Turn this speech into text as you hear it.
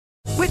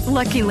With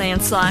Lucky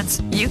Land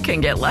Slots, you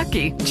can get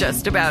lucky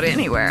just about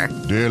anywhere.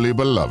 Dearly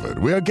beloved,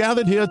 we are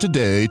gathered here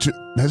today to...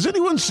 Has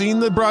anyone seen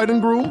the bride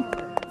and groom?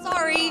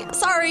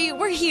 Sorry,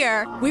 we're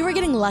here. We were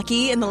getting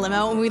lucky in the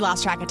limo and we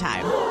lost track of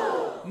time.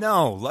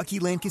 No, Lucky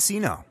Land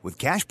Casino, with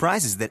cash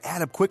prizes that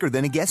add up quicker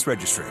than a guest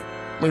registry.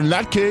 In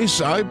that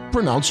case, I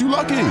pronounce you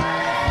lucky.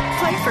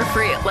 Play for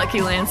free at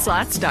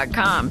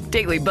LuckyLandSlots.com.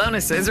 Daily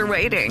bonuses are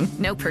waiting.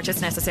 No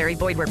purchase necessary.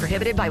 Void where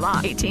prohibited by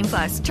law.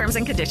 18+. Terms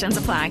and conditions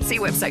apply. See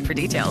website for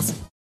details.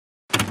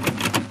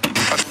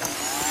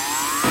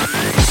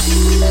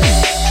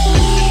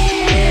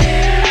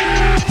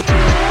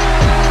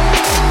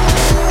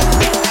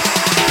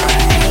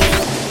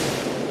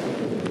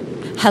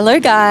 Hello,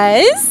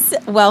 guys.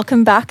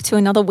 Welcome back to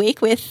another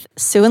week with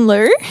Sue and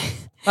Lou.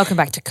 Welcome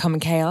back to Common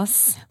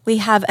Chaos. We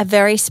have a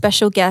very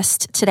special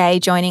guest today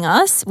joining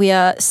us. We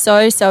are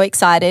so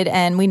excited,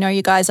 and we know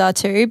you guys are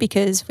too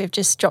because we've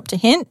just dropped a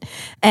hint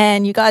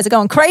and you guys are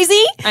going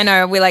crazy. I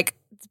know, we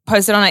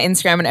posted on our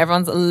Instagram and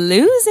everyone's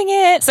losing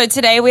it. So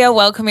today we are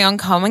welcoming on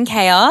Common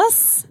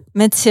Chaos,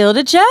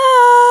 Matilda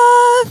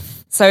Djerf.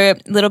 So a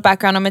little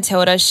background on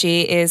Matilda.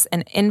 She is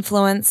an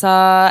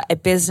influencer, a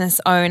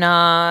business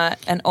owner,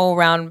 an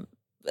all-round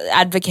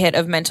advocate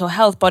of mental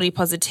health, body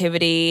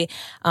positivity.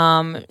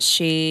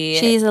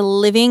 She's a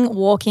living,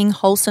 walking,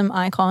 wholesome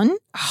icon.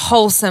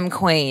 Wholesome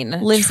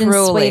queen. Lives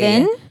truly.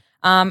 in Sweden.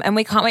 And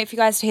we can't wait for you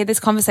guys to hear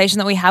this conversation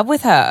that we have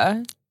with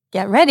her.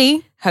 Get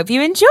ready. Hope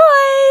you enjoy.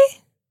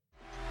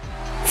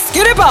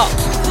 Scooter bop.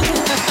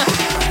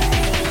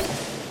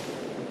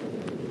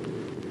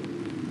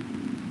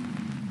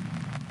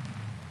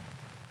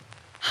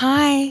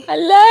 Hi.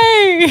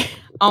 Hello.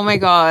 Oh my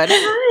God.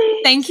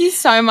 Hi. Thank you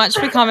so much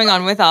for coming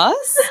on with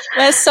us.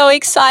 We're so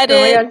excited.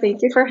 Oh my God,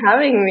 thank you for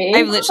having me.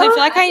 I literally feel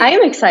like I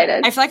am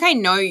excited. I feel like I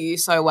know you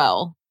so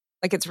well.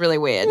 Like, it's really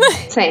weird.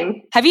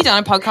 Same. Have you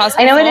done a podcast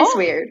before? I know it is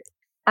weird.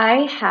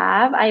 I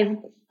have. I've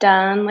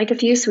done a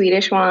few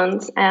Swedish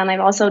ones, and I've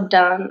also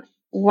done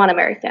one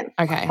American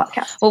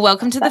podcast. Well,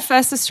 welcome to the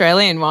first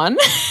Australian one.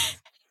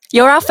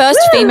 You're our first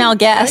female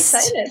guest.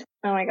 I'm excited.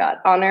 Oh my God.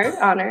 Honored.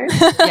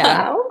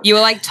 Yeah. Wow. You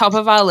were top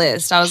of our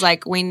list. I was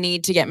like, we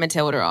need to get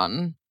Matilda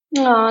on.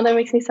 Oh, that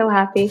makes me so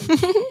happy.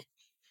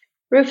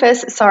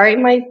 Rufus, sorry,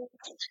 my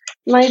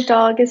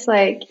dog is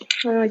I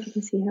don't know if you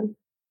can see him.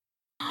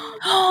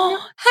 Hello.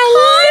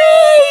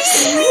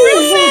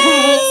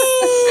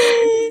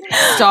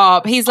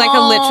 Stop. He's like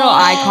a literal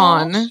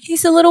icon.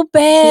 He's a little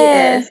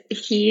bear.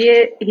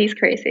 He's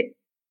crazy.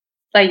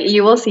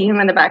 You will see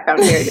him in the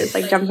background here, just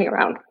jumping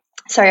around.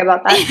 Sorry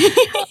about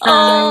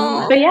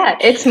that. But yeah,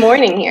 it's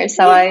morning here,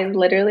 so I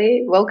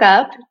literally woke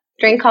up,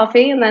 drank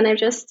coffee, and then I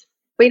just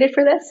waited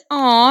for this.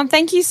 Oh,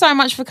 thank you so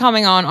much for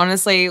coming on.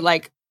 Honestly,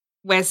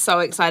 we're so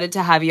excited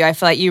to have you. I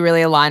feel like you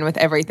really align with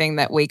everything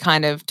that we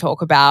kind of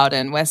talk about,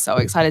 and we're so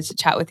excited to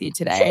chat with you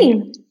today.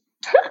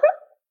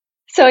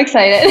 So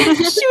excited. Should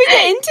we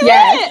get into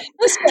it?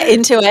 Let's get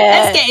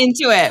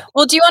into it.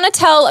 Well, do you want to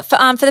tell,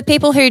 for the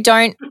people who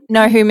don't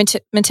know who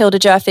Matilda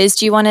Djerf is,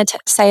 do you want to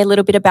say a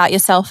little bit about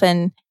yourself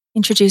and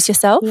introduce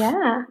yourself?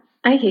 Yeah.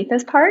 I hate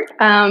this part, but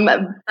I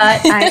am.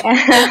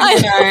 I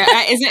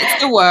know, isn't it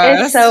the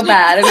worst? It's so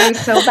bad, and I'm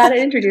so bad at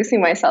introducing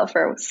myself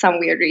for some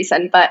weird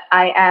reason. But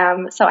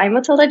I'm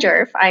Matilda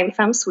Djerf. I'm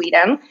from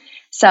Sweden,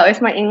 so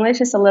if my English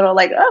is a little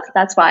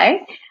that's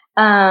why.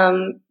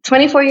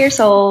 24 years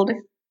old,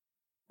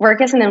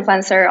 work as an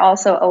influencer.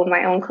 Also own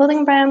my own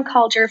clothing brand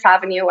called Djerf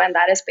Avenue, and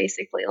that is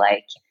basically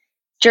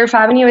Djerf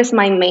Avenue is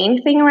my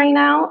main thing right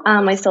now.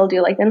 I still do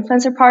the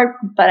influencer part,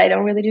 but I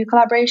don't really do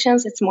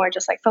collaborations. It's more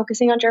just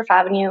focusing on Djerf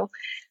Avenue.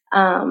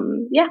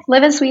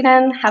 Live in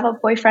Sweden, have a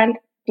boyfriend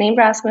named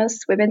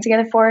Rasmus. We've been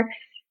together for,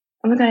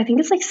 oh my God, I think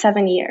it's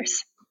 7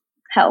 years.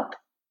 Help.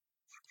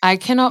 I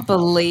cannot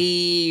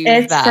believe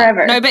it's that.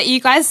 Forever. No, but you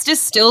guys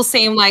just still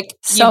seem like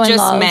so you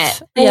just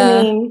met.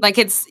 Yeah.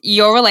 It's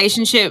your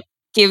relationship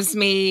gives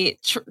me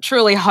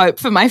truly hope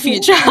for my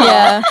future.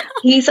 Yeah.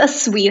 He's a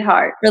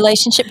sweetheart.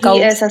 Relationship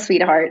goals. He is a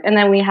sweetheart. And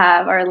then we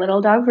have our little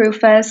dog,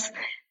 Rufus,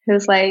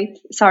 who's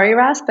sorry,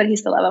 Ras, but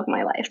he's the love of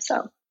my life.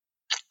 So.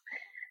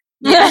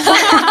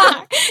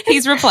 Yeah.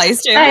 He's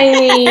replaced you. I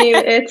mean,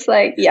 it's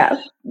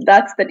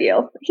that's the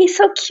deal. He's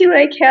so cute.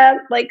 I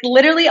can't,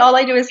 literally all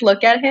I do is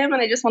look at him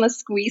and I just want to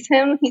squeeze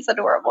him. He's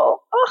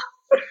adorable. Oh.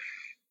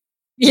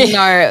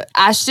 No,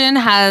 Ashton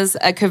has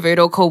a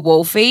cavoodle called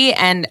Wolfie,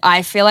 and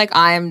I feel like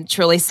I'm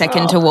truly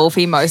second to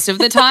Wolfie most of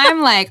the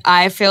time.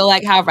 I feel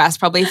like how Ras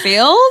probably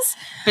feels,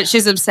 but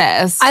she's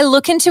obsessed. I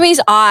look into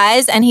his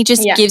eyes and he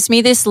just gives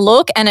me this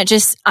look and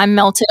I'm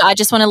melted. I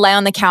just want to lay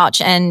on the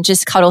couch and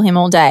just cuddle him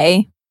all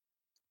day.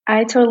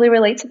 I totally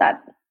relate to that.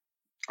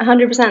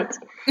 100%.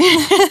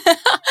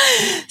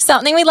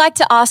 Something we like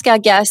to ask our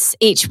guests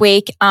each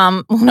week,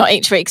 not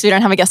each week because we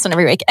don't have a guest on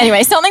every week.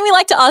 Anyway, something we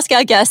like to ask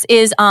our guests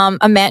is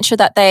a mantra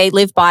that they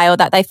live by or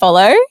that they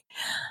follow.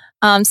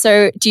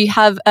 So do you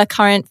have a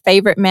current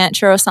favorite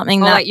mantra or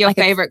something your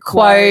favorite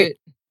quote?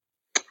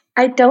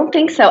 I don't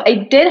think so. I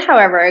did,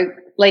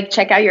 however,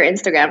 check out your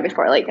Instagram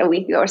before a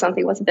week ago or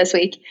something. Was it this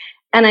week?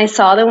 And I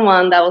saw the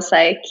one that was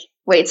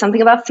wait,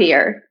 something about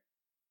fear.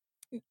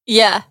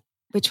 Yeah.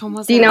 Which one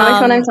was Do you know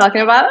which one I'm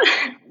talking about?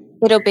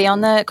 It'll be on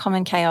the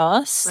Common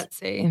Chaos. Let's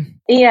see.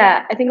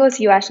 Yeah, I think it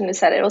was you, Ashton, who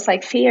said it. It was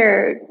like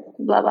fear,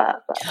 blah, blah,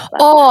 blah, blah.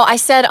 Oh, I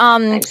said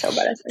I'm so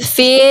bad at this.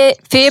 fear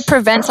doesn't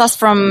prevent us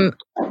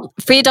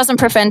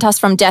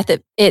from death.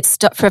 It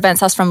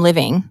prevents us from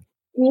living.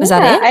 Was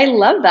that it? I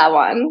love that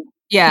one.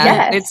 Yeah,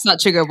 Yes. it's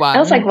such a good one. I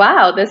was like,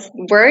 wow, this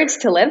words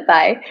to live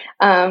by.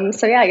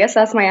 So yeah, I guess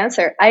that's my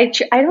answer. I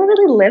don't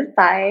really live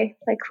by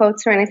like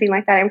quotes or anything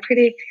like that. I'm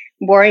pretty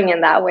boring in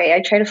that way.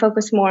 I try to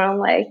focus more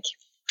on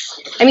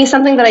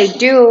something that I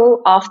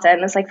do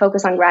often is like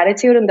focus on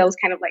gratitude and those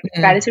kind of like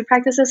gratitude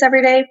practices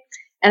every day.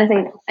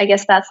 And I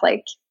guess that's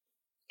like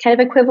kind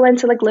of equivalent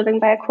to like living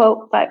by a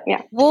quote, but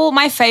yeah. Well,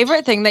 my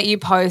favorite thing that you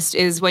post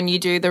is when you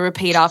do the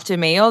repeat after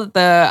me or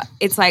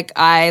it's like,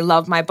 I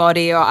love my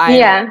body or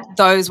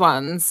those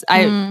ones.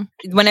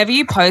 Whenever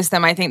you post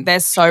them, I think they're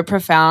so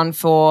profound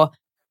for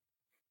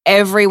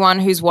everyone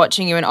who's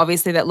watching you and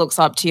obviously that looks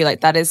up to you.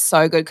 Like that is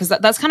so good because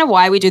that's kind of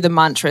why we do the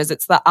mantras.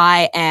 It's the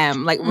I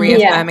am, like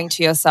reaffirming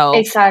to yourself.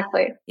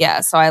 Exactly.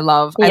 Yeah. So I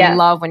love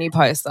when you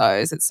post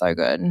those. It's so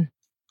good.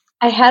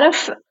 I had a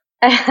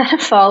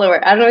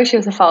follower. I don't know if she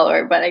was a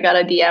follower, but I got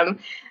a DM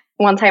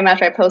one time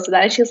after I posted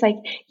that. And she was like,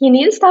 you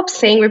need to stop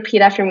saying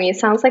repeat after me. It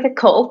sounds like a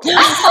cult. I'm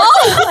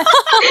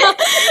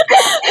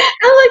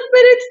like,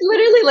 but it's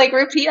literally like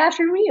repeat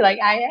after me. Like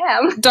I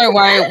am. Don't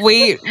worry.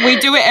 We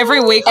do it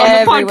every week on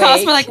the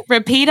podcast. We're like,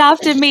 repeat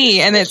after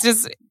me. And it's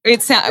just, we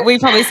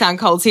probably sound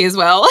culty as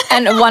well.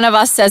 And one of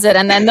us says it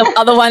and then the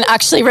other one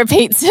actually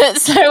repeats it.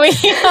 So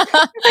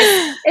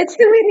it's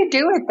the way to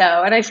do it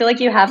though. And I feel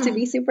like you have to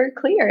be super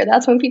clear.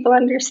 That's when people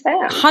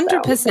understand.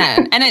 100%. So.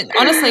 And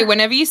honestly,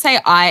 whenever you say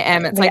I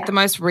am, it's like the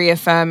most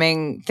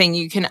reaffirming thing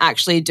you can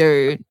actually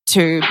do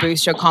to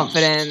boost your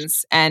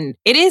confidence. And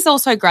it is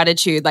also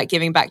gratitude, like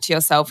giving back to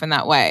yourself in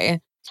that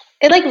way.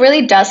 It like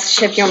really does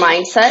shift your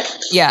mindset.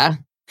 Yeah.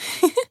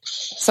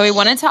 So we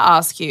wanted to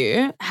ask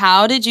you,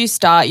 how did you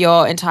start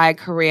your entire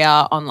career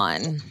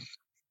online?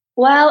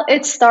 Well,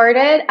 it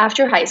started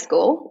after high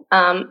school.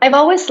 I've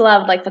always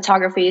loved like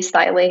photography,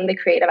 styling, the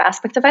creative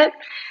aspect of it.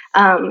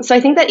 So I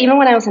think that even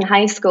when I was in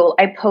high school,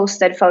 I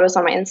posted photos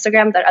on my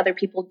Instagram that other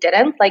people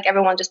didn't. Like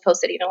everyone just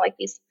posted, like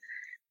these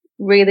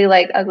really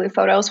like ugly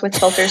photos with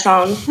filters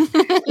on,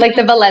 like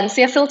the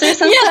Valencia filters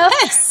and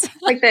stuff,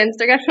 like the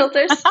Instagram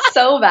filters.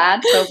 So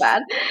bad.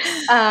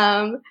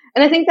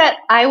 And I think that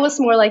I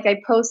was more like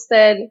I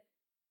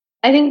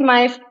think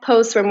my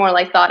posts were more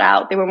like thought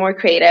out. They were more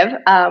creative.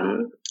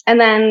 And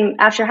then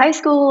after high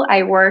school,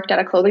 I worked at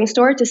a clothing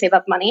store to save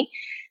up money.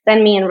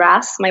 Then me and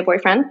Ras, my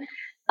boyfriend,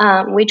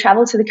 we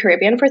traveled to the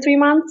Caribbean for 3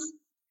 months.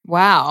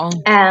 Wow.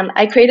 And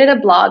I created a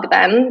blog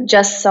then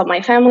just so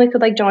my family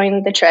could like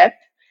join the trip.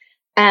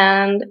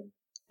 And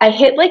I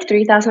hit like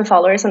 3,000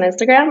 followers on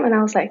Instagram and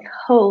I was like,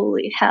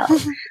 holy hell,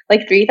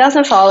 like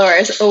 3,000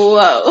 followers.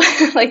 Whoa.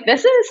 Like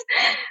this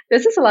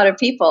is a lot of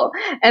people.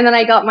 And then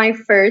I got my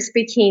first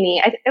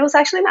bikini. It was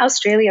actually an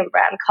Australian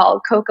brand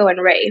called Coco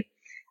and Ray.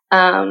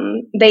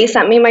 They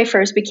sent me my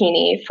first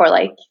bikini for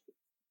like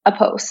a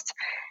post.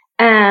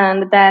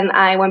 And then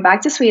I went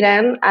back to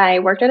Sweden. I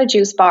worked at a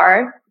juice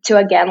bar to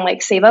again,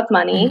 like save up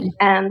money. Mm-hmm.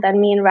 And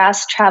then me and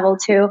Ras traveled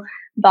to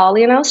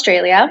Bali in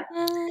Australia.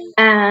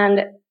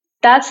 And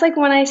that's like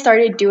when I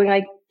started doing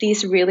like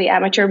these really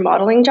amateur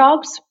modeling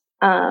jobs.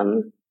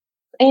 And,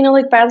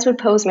 like brands would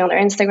post me on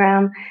their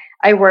Instagram.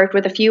 I worked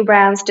with a few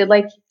brands, did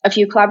like a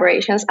few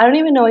collaborations. I don't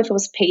even know if it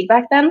was paid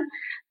back then,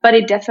 but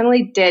it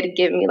definitely did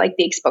give me like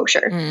the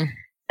exposure.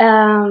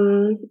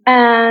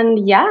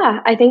 And yeah,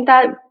 I think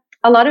that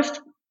a lot of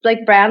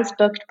like brands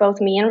booked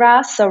both me and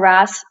Ras. So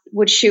Ras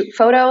would shoot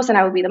photos and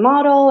I would be the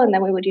model. And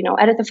then we would,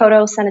 edit the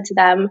photos, send it to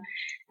them.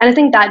 And I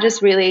think that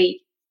just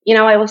really,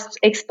 I was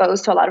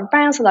exposed to a lot of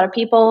brands, a lot of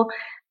people.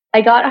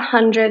 I got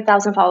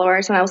 100,000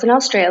 followers when I was in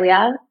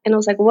Australia. And I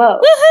was like, whoa,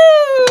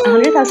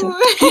 100,000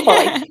 people.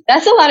 Like,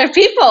 that's a lot of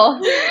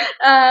people.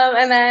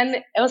 And then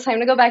it was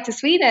time to go back to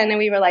Sweden. And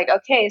we were like,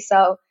 okay,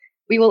 so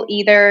we will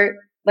either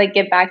like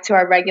get back to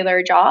our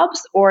regular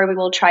jobs or we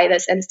will try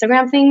this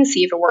Instagram thing,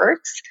 see if it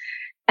works.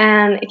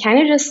 And it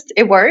kind of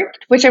it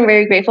worked, which I'm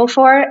very grateful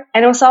for.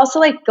 And it was also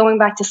like going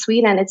back to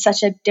Sweden. It's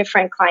such a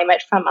different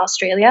climate from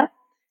Australia.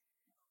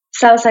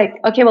 So I was like,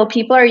 okay, well,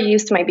 people are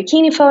used to my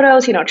bikini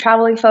photos,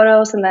 traveling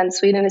photos. And then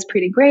Sweden is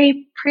pretty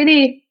great,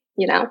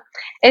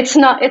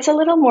 it's a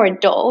little more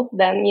dull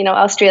than,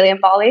 Australia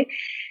and Bali.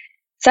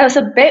 So I was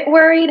a bit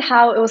worried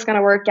how it was going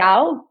to work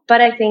out.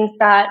 But I think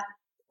that,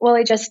 well,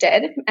 it just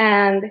did.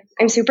 And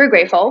I'm super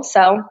grateful.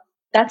 So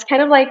that's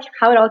kind of like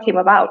how it all came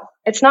about.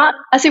 It's not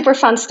a super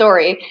fun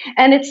story.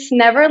 And it's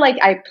never like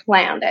I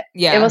planned it.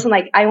 Yeah. It wasn't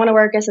like I want to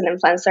work as an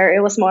influencer.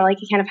 It was more like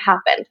it kind of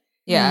happened.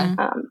 Yeah.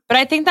 But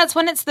I think that's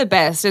when it's the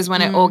best, is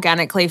when it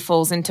organically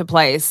falls into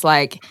place.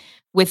 Like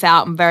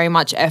without very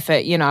much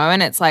effort, you know,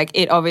 and it's like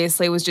it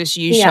obviously was just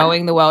you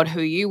showing the world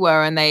who you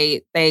were, and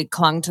they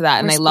clung to that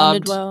and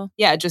Responded they loved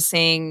well. just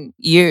seeing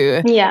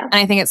you. Yeah. And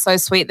I think it's so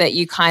sweet that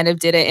you kind of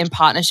did it in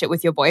partnership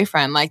with your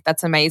boyfriend. Like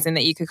that's amazing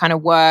that you could kind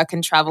of work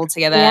and travel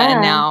together. Yeah.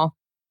 And now,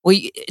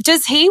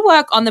 does he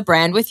work on the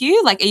brand with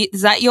you? Like,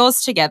 is that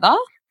yours together?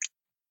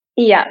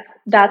 Yeah,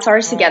 that's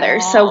ours together.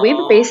 So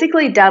we've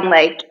basically done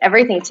like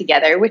everything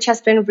together, which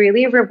has been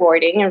really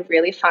rewarding and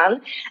really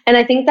fun. And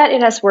I think that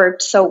it has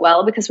worked so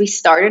well because we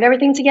started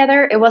everything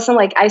together. It wasn't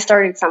like I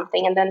started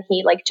something and then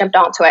he like jumped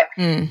onto it.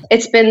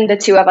 It's been the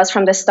two of us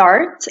from the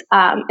start.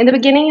 In the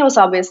beginning, it was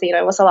obviously,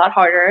 it was a lot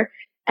harder.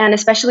 And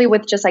especially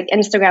with just like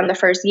Instagram the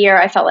first year,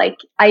 I felt like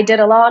I did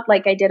a lot.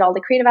 Like I did all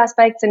the creative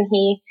aspects, and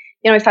he,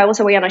 if I was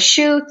away on a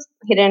shoot,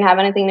 he didn't have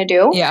anything to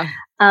do. Yeah.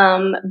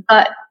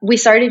 But we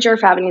started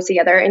Djerf Avenue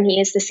together, and he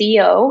is the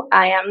CEO.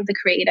 I am the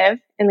creative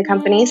in the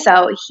company.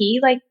 So he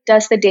like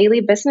does the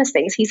daily business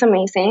things. He's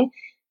amazing.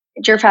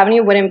 Djerf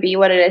Avenue wouldn't be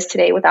what it is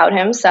today without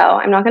him. So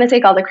I'm not going to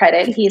take all the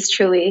credit. He's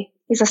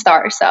a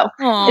star. So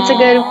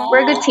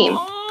we're a good team.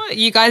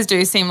 You guys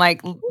do seem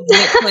like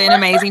literally an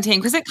amazing team,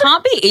 because it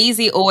can't be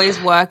easy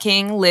always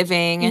working,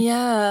 living,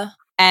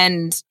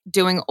 and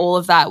doing all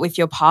of that with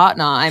your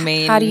partner. I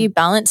mean, how do you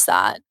balance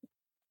that?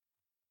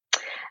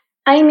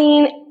 I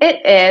mean,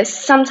 it is.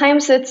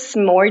 Sometimes it's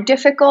more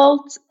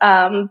difficult,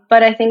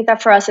 but I think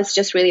that for us, it's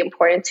just really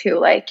important to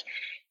like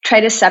try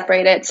to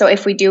separate it. So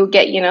if we do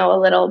get, a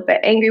little bit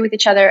angry with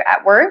each other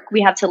at work,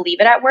 we have to leave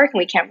it at work and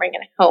we can't bring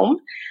it home.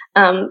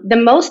 The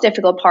most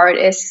difficult part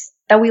is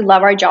that we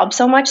love our job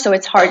so much, so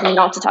it's hard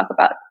not to talk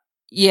about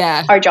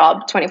our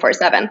job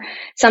 24/7.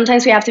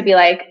 Sometimes we have to be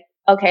like,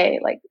 okay,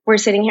 like we're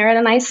sitting here at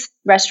a nice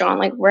restaurant,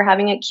 like we're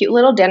having a cute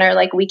little dinner,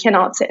 like we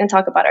cannot sit and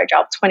talk about our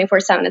job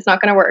 24/7. It's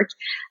not going to work.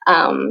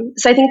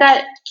 So I think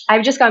that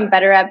I've just gotten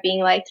better at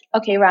being like,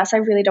 okay, Ras, I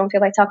really don't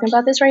feel like talking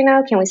about this right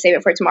now. Can we save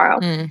it for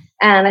tomorrow?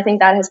 And I think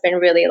that has been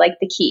really like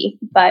the key.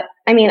 But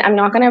I mean, I'm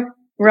not going to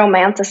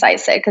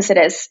romanticize it because it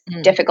is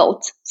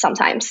difficult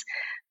sometimes.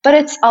 But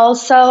it's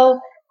also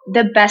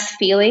the best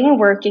feeling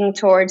working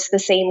towards the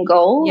same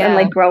goal and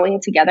like growing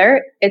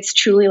together. It's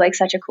truly like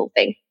such a cool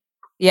thing.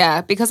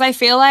 Yeah, because I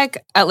feel like,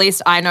 at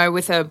least I know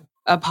with a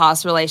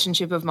past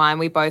relationship of mine,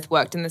 we both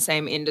worked in the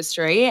same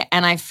industry,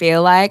 and I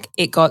feel like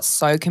it got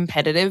so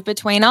competitive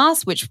between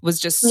us, which was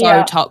just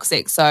so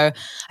toxic. So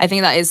I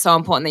think that is so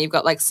important that you've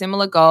got like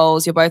similar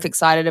goals. You're both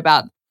excited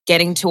about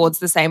getting towards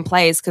the same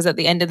place, because at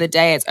the end of the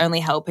day, it's only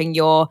helping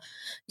your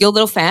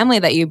little family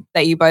that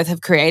you both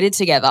have created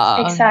together.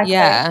 Exactly.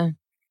 Yeah.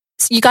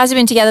 So you guys have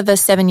been together for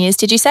 7 years,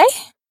 did you say?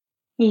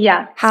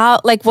 Yeah.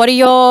 What are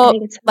your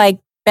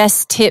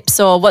best tips,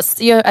 or what's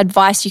your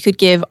advice you could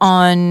give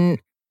on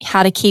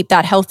how to keep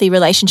that healthy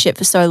relationship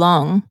for so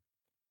long?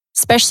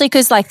 Especially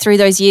because like through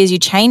those years you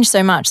change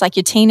so much, like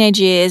your teenage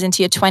years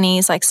into your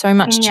 20s, like so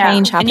much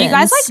change happens. And you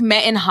guys like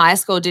met in high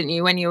school, didn't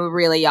you, when you were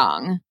really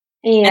young?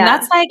 Yeah. And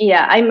that's like,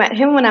 I met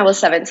him when I was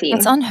 17.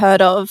 That's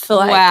unheard of for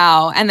like,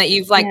 wow. And that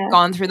you've like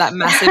gone through that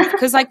massive,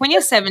 because like when you're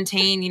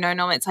 17,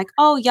 normally it's like,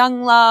 oh,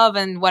 young love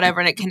and whatever,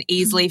 and it can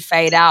easily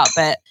fade out.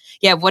 But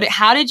yeah,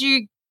 how did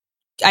you,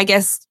 I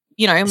guess,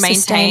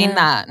 maintain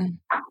that?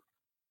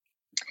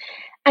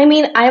 I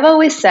mean, I've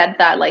always said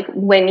that like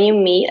when you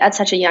meet at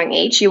such a young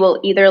age, you will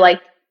either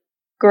like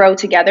grow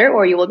together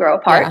or you will grow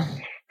apart,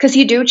 because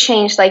you do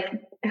change. Like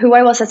who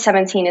I was at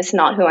 17 is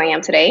not who I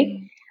am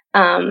today.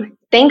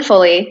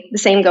 Thankfully, the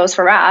same goes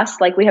for us.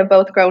 Like we have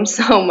both grown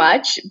so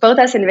much, both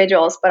as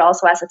individuals, but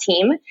also as a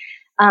team.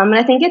 And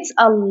I think it's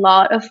a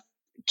lot of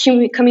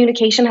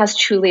communication has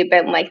truly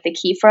been like the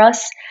key for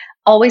us.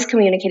 Always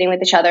communicating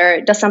with each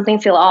other. Does something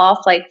feel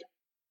off? Like,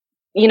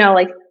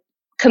 like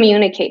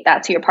communicate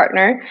that to your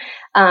partner.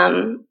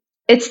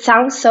 It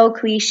sounds so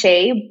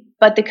cliche,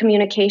 but the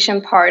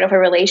communication part of a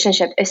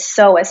relationship is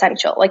so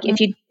essential. Like if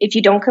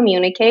you don't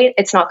communicate,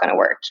 it's not going to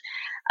work.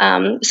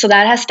 So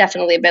that has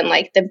definitely been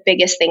like the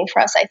biggest thing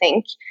for us, I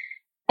think.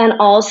 And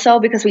also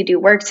because we do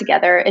work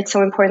together, it's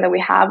so important that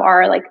we have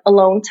our like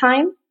alone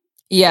time.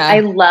 Yeah. I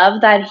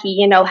love that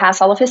he,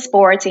 has all of his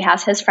sports. He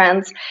has his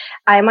friends.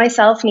 I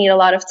myself need a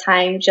lot of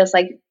time just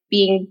like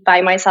being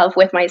by myself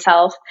with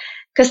myself,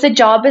 because the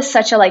job is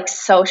such a like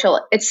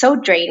social, it's so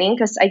draining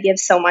because I give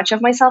so much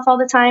of myself all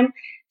the time.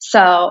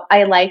 So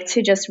I like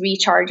to just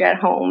recharge at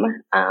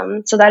home.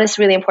 So that is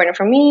really important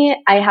for me.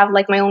 I have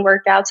like my own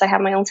workouts. I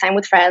have my own time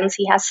with friends.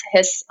 He has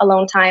his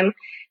alone time.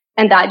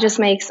 And that just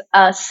makes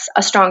us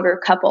a stronger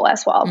couple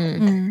as well.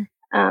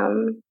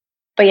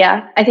 But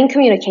yeah, I think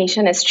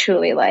communication is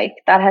truly like,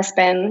 that has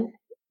been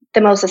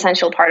the most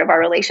essential part of our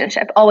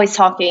relationship. Always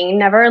talking,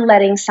 never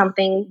letting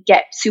something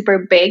get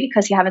super big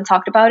because you haven't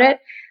talked about it.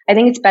 I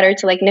think it's better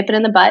to like nip it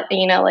in the butt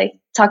and, like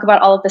talk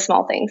about all of the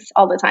small things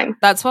all the time.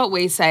 That's what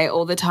we say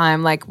all the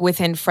time, like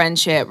within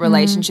friendship,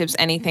 relationships,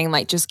 anything,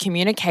 like just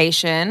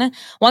communication.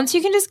 Once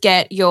you can just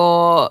get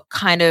your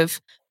kind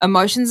of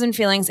emotions and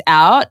feelings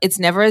out, it's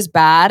never as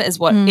bad as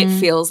what it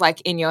feels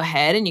like in your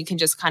head, and you can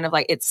just kind of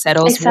like it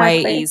settles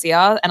way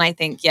easier. And I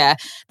think,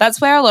 that's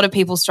where a lot of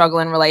people struggle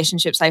in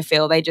relationships. I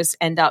feel they just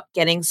end up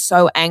getting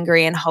so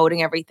angry and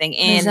holding everything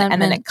in,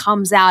 and then it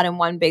comes out in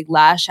one big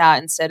lash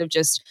out instead of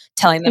just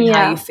telling them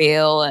how you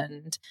feel.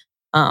 And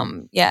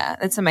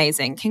it's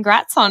amazing.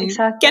 Congrats on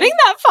getting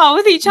that far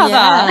with each other.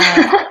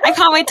 I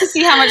can't wait to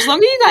see how much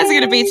longer you guys are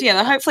going to be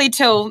together. Hopefully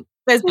till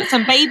there's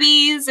some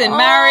babies and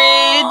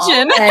marriage.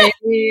 And I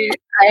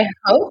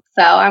hope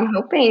so. I'm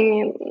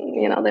hoping,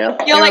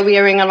 there'll be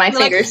a ring on my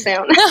finger soon.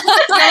 You're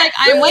like,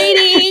 I'm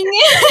waiting.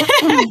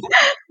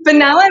 But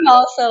now I'm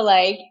also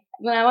like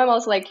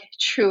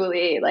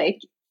truly like,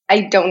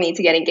 I don't need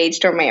to get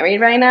engaged or married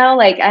right now.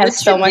 Like I have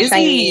so much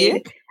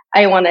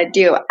I want to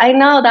do. I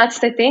know that's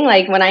the thing.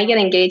 Like when I get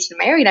engaged and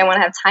married, I want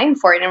to have time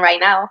for it. And right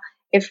now,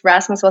 if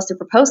Rasmus was to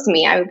propose to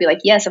me, I would be like,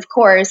 yes, of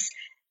course.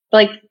 But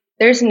like,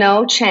 there's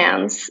no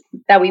chance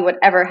that we would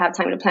ever have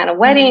time to plan a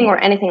wedding or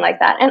anything like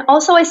that. And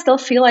also, I still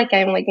feel like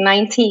I'm like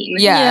 19.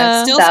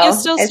 Yeah. You're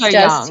still so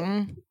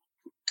young.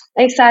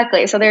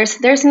 Exactly. So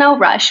there's no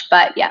rush.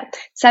 But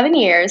 7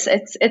 years,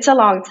 it's a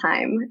long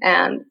time.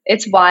 And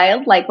it's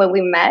wild. Like when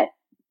we met,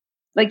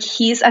 like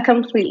he's a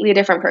completely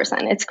different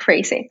person. It's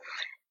crazy.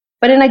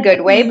 But in a good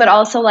way, but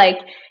also like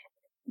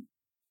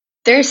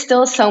there's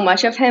still so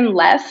much of him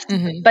left,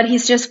 but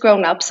he's just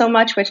grown up so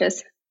much, which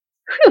is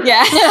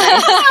nice.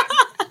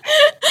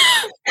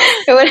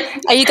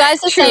 Are you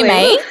guys the same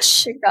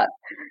age?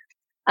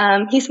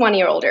 He's 1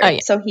 year older,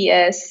 so he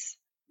is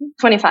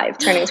 25,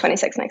 turning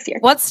 26 next year.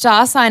 What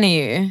star sign are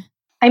you?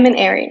 I'm an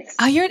Aries.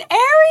 Oh, you're an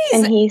Aries,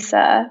 and he's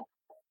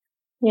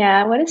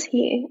what is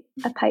he?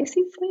 A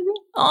Pisces, maybe?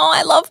 Oh,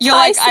 I love You're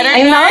Pisces. Like,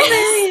 I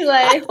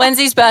don't know. When's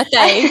his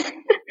birthday?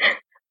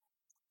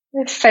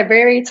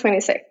 February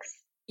 26th.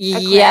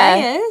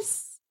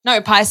 Yes.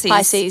 No, Pisces.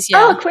 Pisces,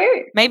 yeah. Oh,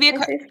 Aquarius. Maybe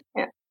Aquarius.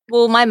 Yeah.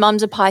 Well, my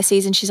mum's a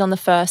Pisces and she's on the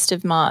 1st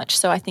of March,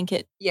 so I think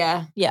it...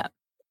 Yeah.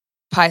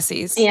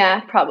 Pisces.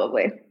 Yeah,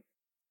 probably.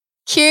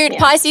 Cute.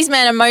 Pisces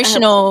man,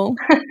 emotional.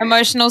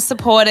 Emotional,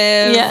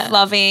 supportive,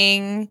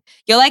 loving.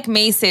 You're like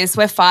me, sis.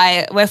 We're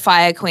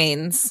fire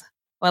queens.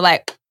 We're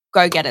like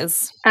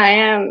go-getters. I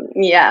am,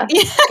 yeah,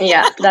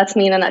 that's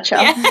me in a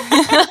nutshell.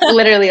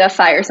 Literally a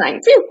fire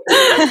sign.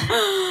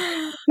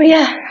 But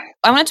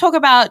I want to talk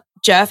about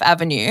Djerf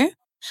Avenue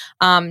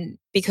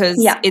because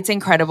it's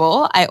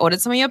incredible. I ordered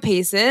some of your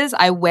pieces.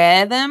 I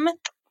wear them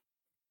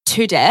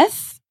to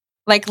death.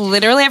 Like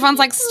literally everyone's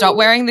like, stop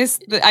wearing this.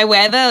 I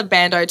wear the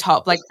bandeau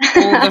top like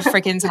all the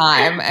freaking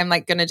time. I'm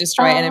like going to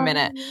destroy it in a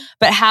minute.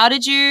 But how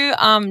did you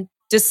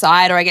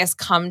decide, or I guess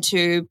come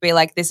to be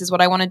like, this is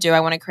what I want to do. I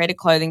want to create a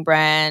clothing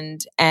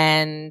brand.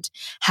 And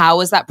how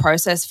was that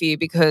process for you?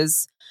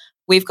 Because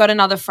we've got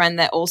another friend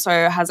that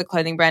also has a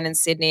clothing brand in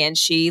Sydney, and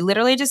she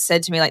literally just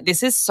said to me, like,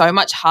 this is so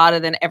much harder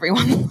than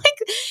everyone.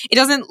 Like,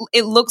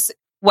 it looks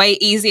way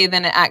easier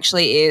than it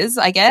actually is,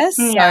 I guess.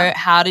 So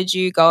how did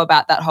you go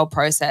about that whole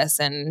process,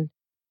 and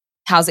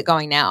how's it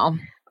going now?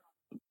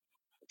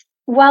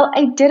 Well,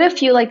 I did a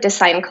few like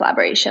design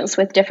collaborations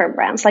with different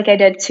brands. Like I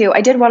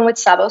did one with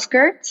Sabo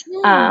Skirt.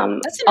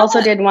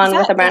 Also did one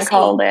with a brand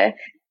called...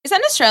 Is that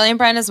an Australian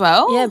brand as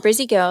well? Yeah,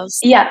 Brizzy Girls.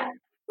 Yeah.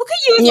 Look at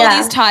you with all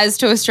these ties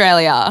to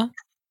Australia.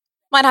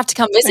 Might have to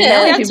come visit.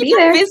 Visit.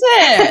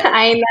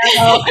 I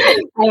know.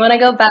 I want to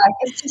go back.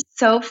 It's just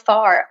so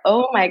far.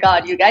 Oh my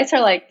God. You guys are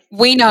like...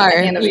 We know. At the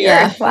end of the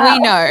year. Wow. We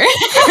know.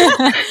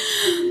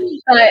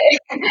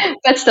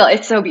 But still,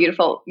 it's so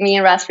beautiful. Me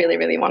and Ras really,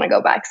 really want to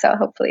go back. So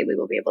hopefully we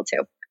will be able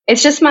to.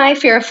 It's just my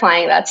fear of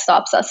flying that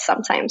stops us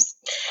sometimes.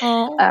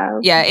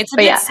 It's a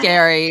bit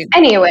scary.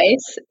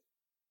 Anyways,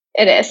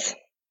 it is.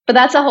 But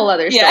that's a whole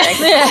other story. I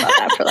can talk about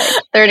that for like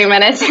 30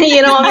 minutes.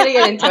 You don't want me to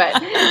get into it.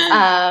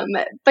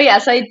 But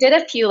so I did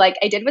a few, like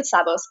I did with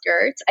Sabo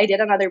Skirt. I did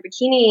another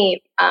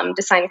bikini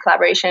design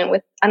collaboration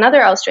with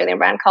another Australian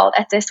brand called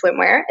Ette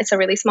Swimwear. It's a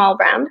really small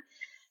brand.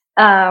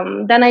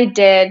 Then I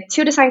did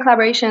 2 design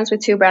collaborations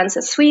with 2 brands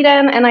in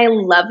Sweden, and I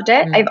loved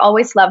it. I've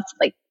always loved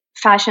like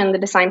fashion, the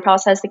design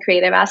process, the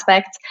creative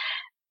aspect.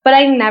 But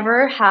I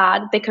never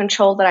had the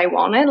control that I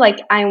wanted. Like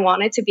I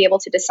wanted to be able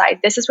to decide,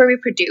 this is where we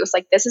produce,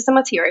 like this is the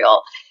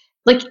material,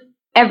 like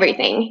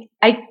everything.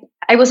 I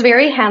was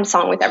very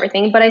hands-on with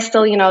everything, but I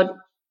still,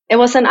 it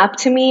wasn't up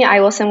to me.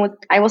 I wasn't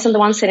the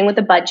one sitting with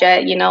the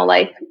budget,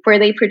 like where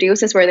they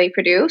produce is where they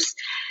produce.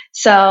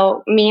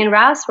 So me and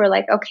Ras were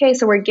like, okay,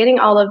 so we're getting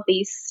all of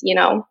these,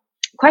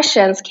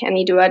 questions. Can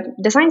you do a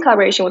design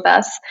collaboration with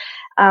us?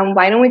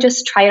 Why don't we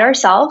just try it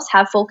ourselves,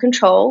 have full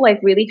control, like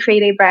really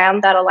create a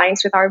brand that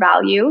aligns with our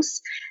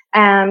values?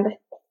 And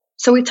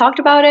so we talked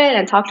about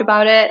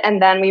it.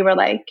 And then we were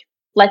like,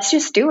 let's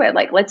just do it.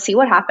 Like, let's see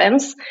what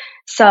happens.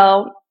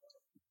 So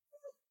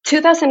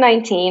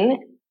 2019,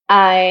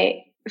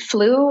 I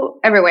flew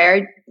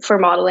everywhere for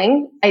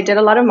modeling. I did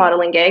a lot of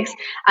modeling gigs.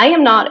 I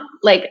am not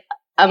like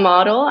a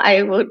model.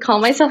 I would call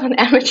myself an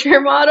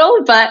amateur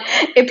model, but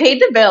it paid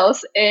the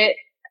bills.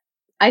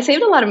 I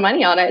saved a lot of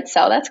money on it,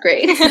 so that's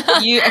great.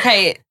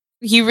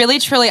 You really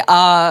truly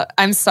are.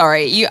 I'm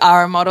sorry. You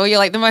are a model. You're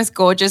like the most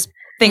gorgeous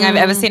thing I've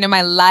ever seen in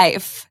my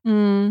life.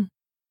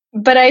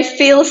 But I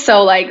feel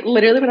so like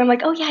literally when I'm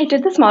like, oh yeah, I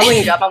did this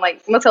modeling job. I'm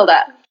like,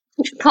 Matilda,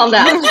 calm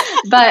down.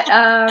 But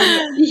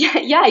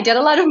yeah, I did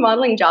a lot of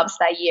modeling jobs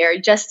that year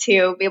just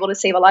to be able to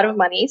save a lot of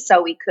money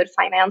so we could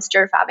finance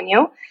Djerf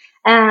Avenue.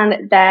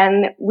 And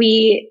then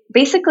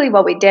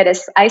what we did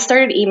is I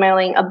started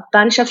emailing a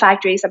bunch of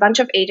factories, a bunch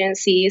of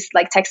agencies,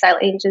 like textile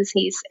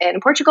agencies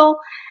in Portugal.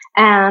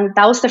 And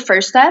that was the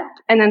first step.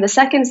 And then the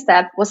second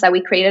step was that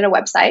we created a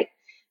website.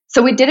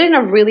 So we did it in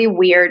a really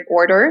weird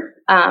order,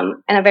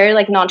 and a very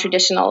like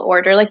non-traditional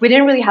order. Like we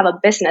didn't really have a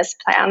business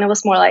plan. It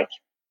was more like,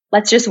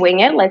 let's just wing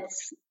it.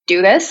 Let's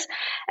do this.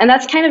 And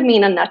that's kind of me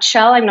in a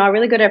nutshell. I'm not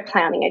really good at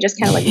planning. I just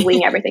kind of like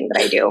wing everything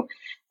that I do,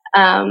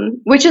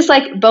 which is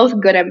like both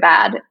good and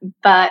bad.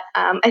 But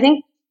I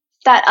think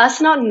that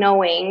us not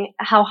knowing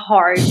how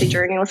hard the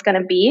journey was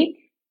going to be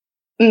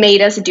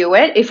made us do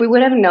it. If we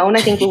would have known,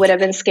 I think we would have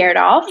been scared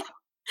off.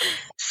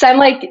 So I'm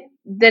like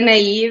the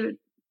naive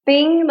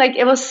thing, like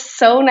it was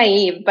so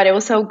naive, but it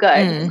was so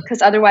good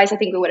because otherwise I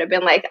think we would have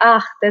been like,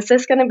 this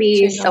is going to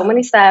be so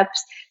many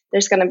steps.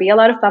 There's going to be a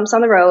lot of bumps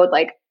on the road.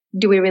 Like,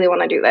 do we really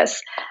want to do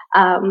this?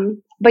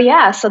 But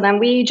yeah, so then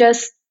we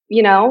just,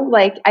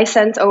 like I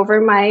sent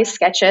over my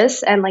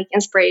sketches and like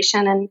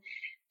inspiration and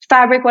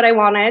fabric, what I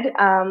wanted.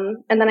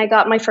 And then I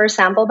got my first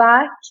sample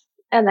back,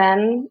 and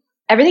then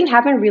everything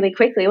happened really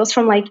quickly. It was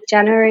from like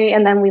January,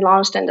 and then we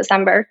launched in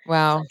December.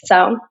 Wow.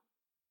 So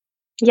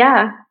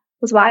yeah,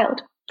 it was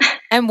wild.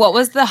 And what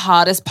was the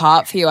hardest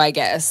part for you, I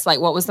guess? Like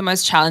what was the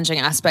most challenging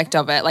aspect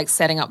of it, like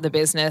setting up the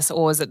business,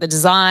 or was it the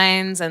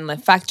designs and the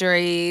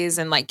factories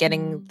and like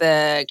getting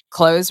the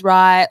clothes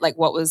right? Like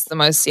what was the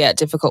most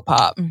difficult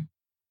part?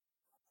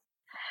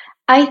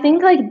 I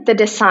think like the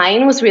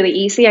design was really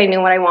easy. I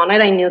knew what I wanted.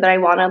 I knew that I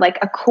wanted like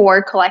a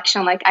core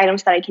collection, like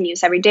items that I can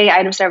use every day,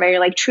 items that are very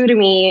like true to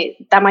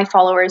me, that my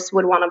followers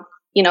would want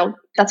to,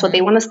 that's what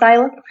they want to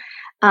style.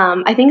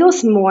 I think it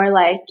was more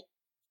like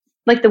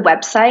the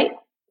website.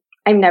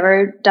 I've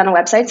never done a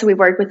website. So we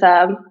worked with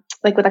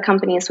a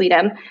company in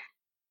Sweden,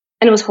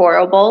 and it was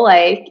horrible.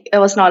 Like it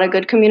was not a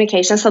good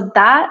communication. So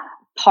that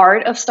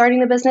part of starting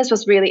the business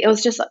it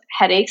was just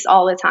headaches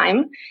all the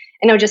time.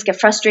 And I would just get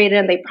frustrated,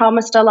 and they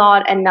promised a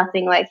lot and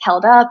nothing like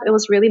held up. It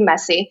was really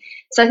messy.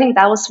 So I think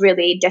that was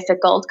really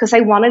difficult because I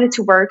wanted it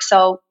to work.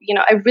 So,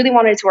 I really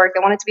wanted it to work. I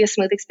wanted it to be a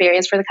smooth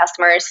experience for the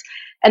customers.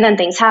 And then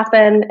things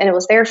happened and it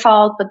was their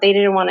fault, but they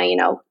didn't want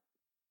to,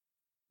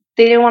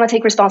 they didn't want to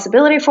take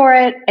responsibility for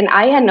it. And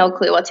I had no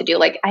clue what to do.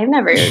 Like I've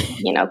never,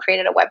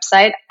 created a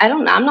website. I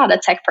don't know. I'm not a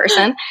tech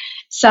person.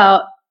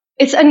 So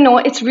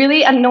it's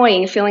really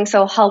annoying feeling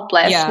so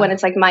helpless when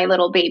it's like my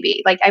little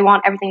baby. Like I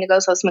want everything to go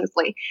so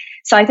smoothly.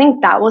 So I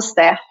think that was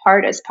the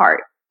hardest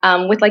part.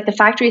 With like the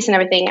factories and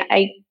everything,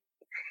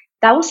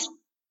 that was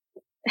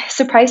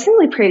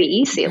surprisingly pretty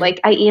easy. Like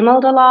I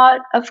emailed a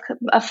lot of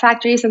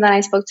factories, and then I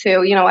spoke to,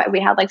 we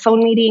had like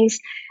phone meetings,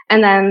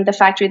 and then the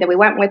factory that we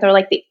went with,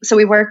 so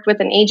we worked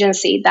with an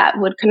agency that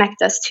would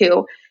connect us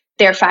to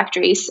their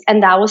factories.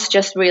 And that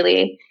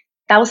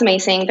was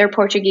amazing. They're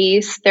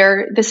Portuguese.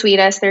 They're the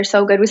sweetest. They're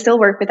so good. We still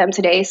work with them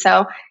today.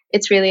 So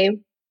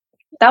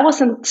that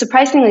wasn't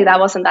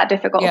that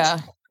difficult. Yeah.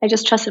 I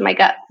just trusted my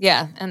gut.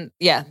 Yeah. And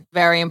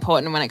very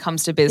important when it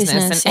comes to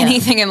business and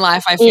anything in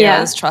life, I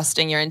feel, is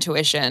trusting your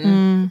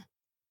intuition.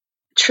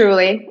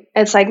 Truly.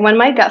 It's like when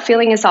my gut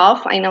feeling is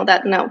off, I know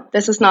that, no,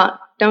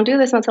 don't do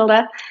this,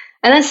 Matilda.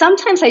 And then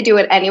sometimes I do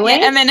it anyway.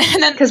 Yeah, and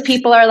then because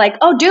people are like,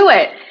 oh, do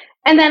it.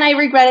 And then I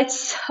regret it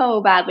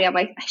so badly. I'm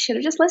like, I should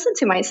have just listened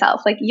to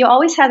myself. Like you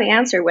always have the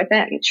answer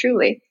within,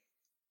 truly.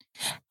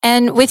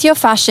 And with your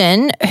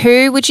fashion,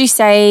 who would you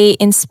say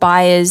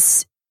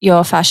inspires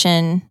your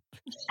fashion?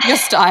 Your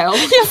style.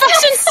 Your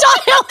fashion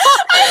style.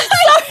 I'm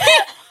sorry.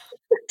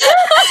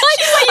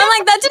 I'm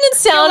like, that didn't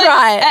sound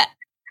right.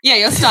 Yeah,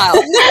 your style.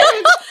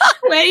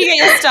 Where do you get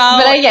your style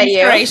but I get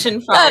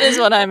inspiration from? That is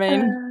what I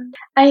mean.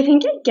 I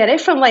think I get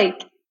it from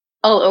like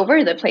all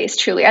over the place,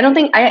 truly. I don't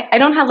think I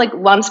don't have like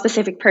one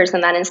specific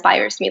person that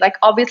inspires me. Like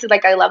obviously,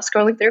 like I love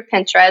scrolling through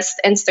Pinterest,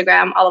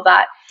 Instagram, all of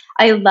that.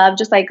 I love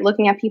just like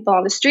looking at people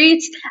on the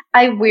streets.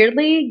 I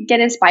weirdly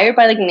get inspired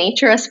by like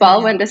nature as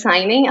well when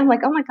designing. I'm like,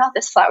 oh my God,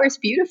 this flower is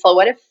beautiful.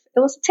 What if it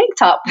was a tank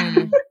top?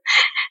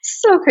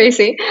 So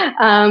crazy.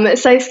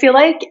 So I feel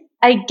like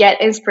I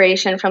get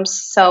inspiration from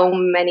so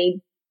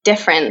many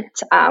different,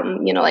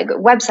 like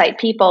website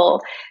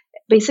people,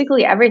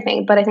 basically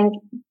everything. But I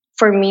think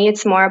for me,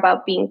 it's more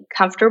about being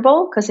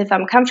comfortable, because if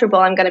I'm comfortable,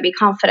 I'm going to be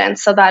confident.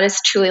 So that is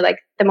truly like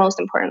the most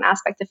important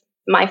aspect of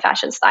my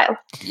fashion style.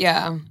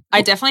 Yeah.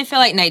 I definitely feel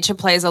like nature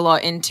plays a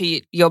lot into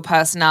your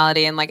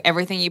personality and like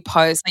everything you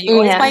post. Like you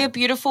always buy a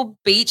beautiful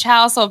beach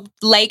house or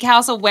lake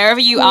house or wherever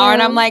you are.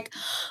 And I'm like,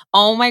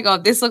 oh my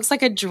God, this looks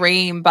like a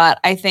dream. But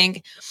I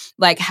think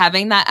like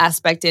having that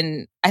aspect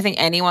in, I think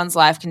anyone's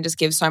life can just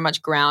give so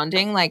much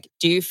grounding. Like,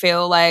 do you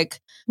feel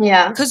like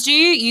Yeah. Because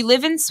you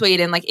live in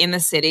Sweden, like in the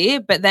city,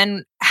 but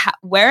then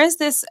where is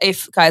this?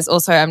 If guys,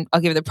 also,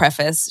 I'll give the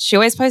preface. She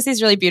always posts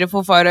these really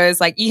beautiful photos.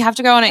 Like you have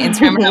to go on her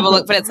Instagram and have a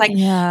look, but it's like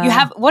you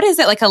have, what is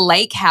it, like a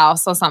lake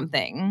house or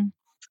something?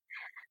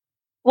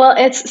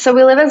 Well, so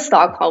we live in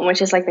Stockholm,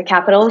 which is like the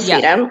capital of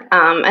Sweden.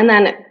 And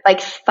then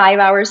like 5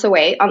 hours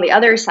away on the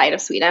other side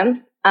of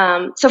Sweden.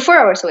 So 4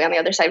 hours away on the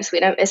other side of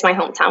Sweden is my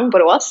hometown,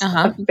 Borås,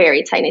 a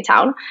very tiny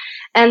town.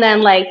 And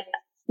then like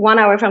 1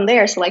 hour from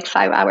there, so like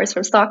 5 hours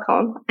from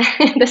Stockholm,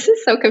 this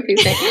is so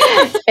confusing,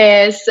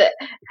 is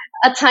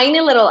a tiny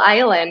little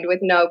island with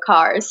no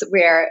cars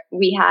where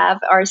we have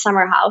our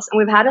summer house. And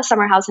we've had a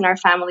summer house in our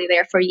family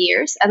there for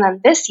years. And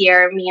then this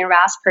year, me and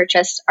Ras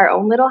purchased our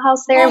own little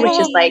house there, which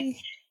is like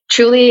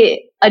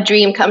truly a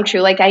dream come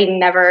true. Like I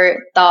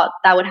never thought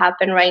that would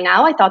happen right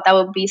now. I thought that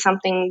would be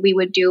something we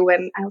would do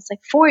when I was like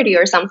 40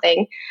 or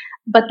something.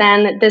 But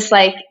then this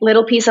like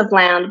little piece of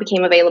land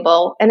became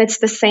available, and it's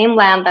the same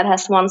land that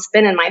has once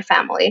been in my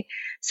family.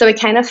 So it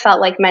kind of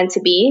felt like meant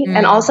to be.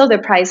 And also the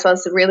price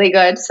was really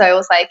good. So I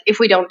was like, if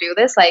we don't do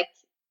this, like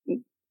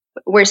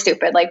we're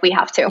stupid. Like we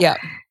have to. Yeah.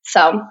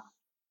 So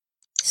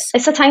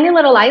it's a tiny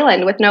little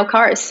island with no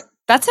cars.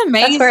 That's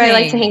amazing. That's where I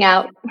like to hang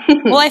out.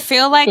 Well, I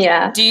feel like,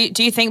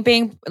 do you think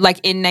being like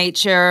in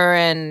nature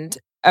and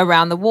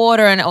around the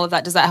water and all of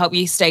that, does that help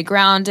you stay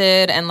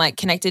grounded and like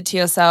connected to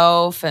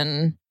yourself?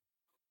 And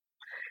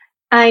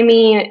I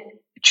mean,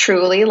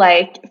 truly,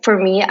 like for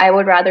me, I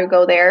would rather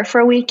go there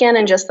for a weekend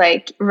and just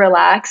like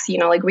relax, you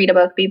know, like read a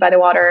book, be by the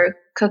water,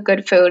 cook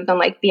good food, than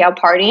like be out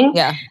partying.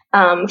 Yeah.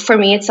 For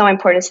me, it's so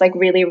important to like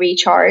really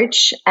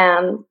recharge,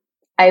 and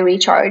I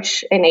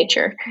recharge in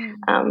nature.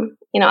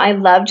 You know, I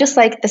love just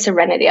like the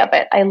serenity of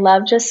it. I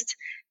love just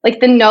like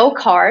the no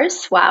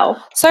cars.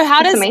 Wow. So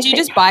do you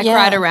just bike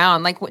ride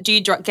around? Like, do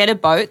you get a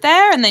boat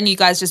there and then you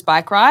guys just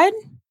bike ride?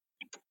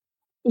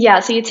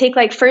 Yeah. So you take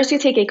first you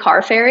take a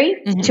car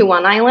ferry to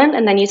one island,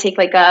 and then you take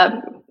like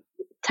a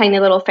tiny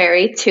little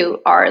ferry to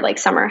our like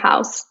summer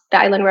house, the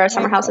island where our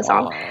summer house is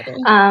on.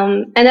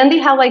 And then they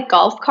have like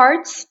golf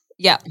carts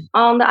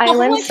on the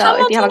island.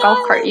 So if you have a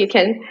golf cart, you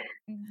can.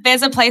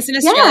 There's a place in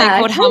Australia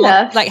called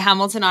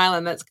Hamilton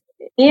Island that's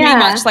pretty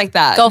much like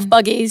that. Golf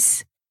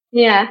buggies.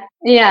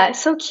 Yeah,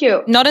 so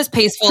cute. Not as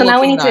peaceful. So now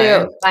we need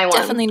to buy one.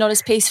 Definitely not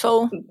as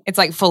peaceful. It's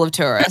like full of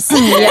tourists.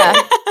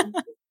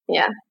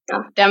 Yeah.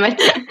 Oh, damn it.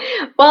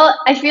 Well,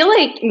 I feel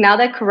like now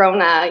that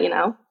Corona, you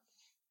know,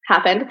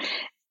 happened,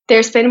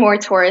 there's been more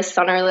tourists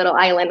on our little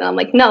island, and I'm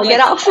like, no, get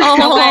off.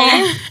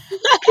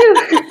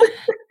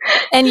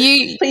 And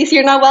you, please,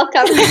 you're not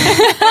welcome.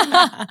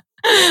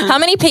 How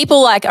many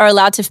people like are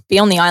allowed to be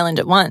on the island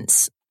at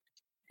once?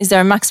 Is there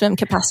a maximum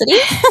capacity?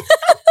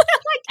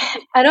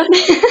 I don't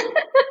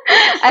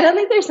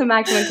think there's a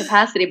maximum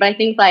capacity, but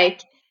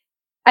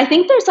I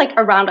think there's like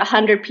around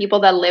 100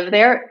 people that live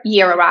there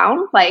year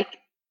round, like,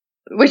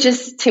 which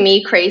is to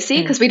me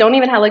crazy because we don't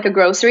even have like a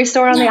grocery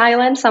store on the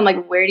island. So I'm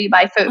like, where do you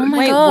buy food? Oh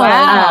my God.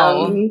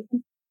 Wow.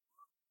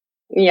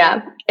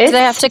 Yeah. So they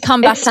have to come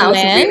back to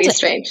land, really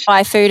strange,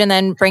 buy food, and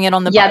then bring it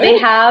on the boat? Yeah, they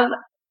have.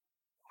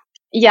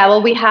 Yeah,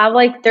 well, we have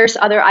like, there's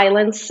other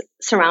islands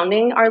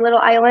surrounding our little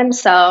island.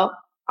 So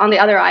on the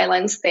other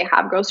islands, they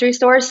have grocery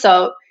stores.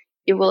 So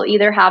you will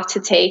either have to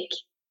take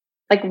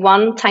like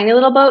one tiny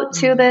little boat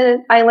to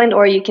the island,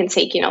 or you can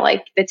take, you know,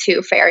 like the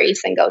 2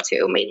 ferries and go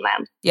to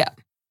mainland. Yeah.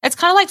 It's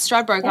kind of like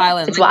Stradbroke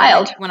Island. It's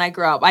wild. When I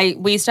grew up,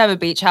 we used to have a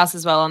beach house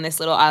as well on this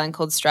little island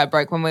called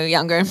Stradbroke when we were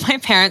younger, and my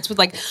parents would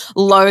like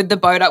load the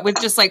boat up with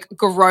just like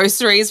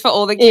groceries for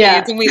all the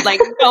kids, and we'd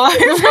like go over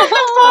the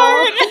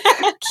boat.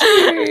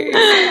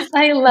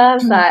 I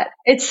love that.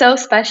 It's so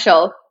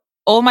special.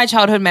 All my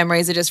childhood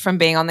memories are just from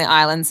being on the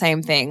island.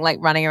 Same thing, like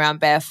running around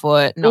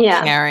barefoot, not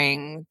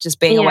caring, just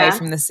being away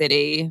from the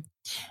city.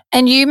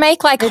 And you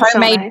make like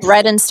homemade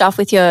bread and stuff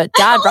with your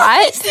dad,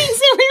 right? Things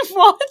that we've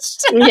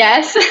watched.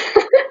 Yes.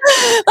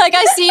 Like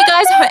I see you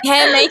guys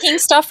hand making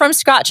stuff from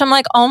scratch. I'm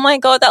like, oh my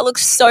God, that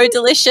looks so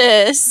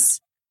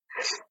delicious.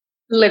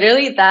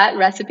 Literally, that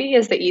recipe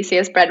is the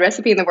easiest bread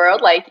recipe in the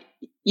world. Like,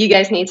 you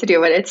guys need to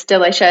do it. It's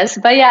delicious.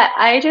 But yeah,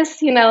 I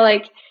just, you know,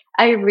 like,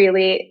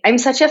 I'm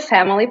such a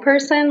family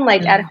person.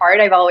 Like at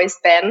heart, I've always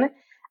been.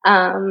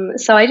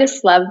 So I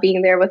just love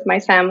being there with my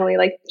family,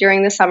 like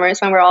during the summers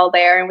when we're all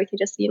there and we can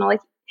just, you know, like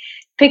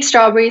pick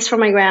strawberries from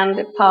my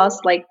grandpa's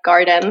like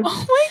garden.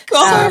 Oh my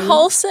God, so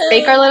wholesome.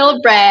 Bake our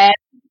little bread.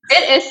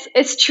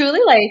 It's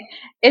truly like,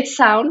 it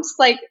sounds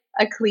like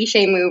a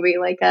cliche movie,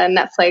 like a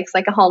Netflix,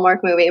 like a Hallmark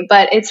movie,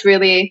 but it's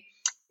really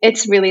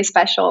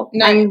special.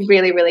 No, I'm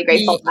really, really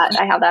grateful that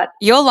I have that.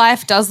 Your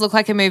life does look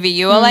like a movie.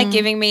 You are like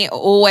giving me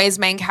always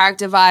main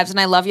character vibes, and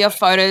I love your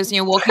photos, and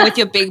you're walking with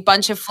your big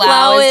bunch of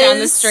flowers down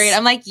the street.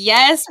 I'm like,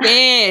 yes,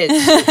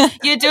 bitch.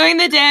 You're doing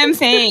the damn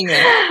thing.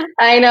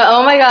 I know.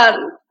 Oh my God.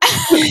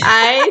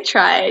 I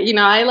try. You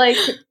know,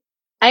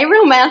 I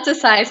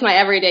romanticize my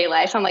everyday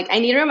life. I'm like, I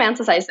need to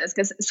romanticize this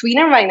because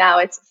Sweden right now,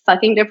 it's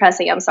fucking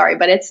depressing. I'm sorry,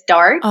 but it's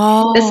dark.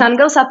 Oh. The sun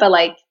goes up at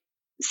like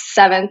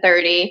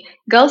 7:30,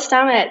 goes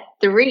down at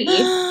 3.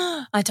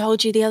 I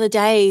told you the other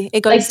day,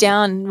 it goes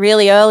down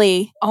really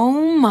early.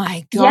 Oh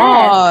my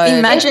God. Yes,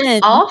 Imagine.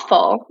 it's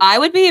awful. I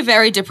would be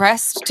very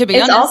depressed, to be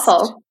honest. It's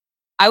awful.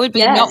 I would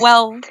be not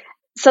well.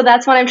 So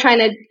that's what I'm trying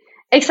to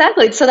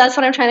exactly. So that's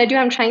what I'm trying to do.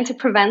 I'm trying to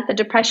prevent the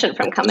depression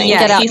from coming.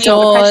 Yeah, Get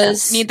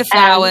outdoors. Need the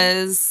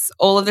flowers,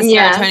 all of the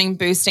serotonin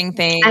boosting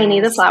things. I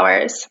need the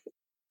flowers.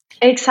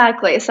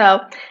 Exactly. So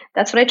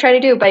that's what I try to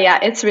do. But yeah,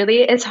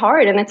 it's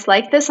hard, and it's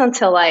like this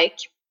until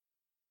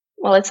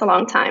it's a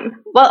long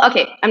time. Well,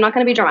 okay, I'm not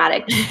going to be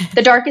dramatic.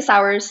 The darkest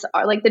hours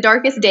are the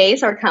darkest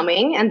days are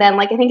coming. And then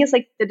I think it's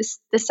the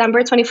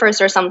December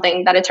 21st or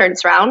something that it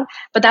turns around.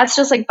 But that's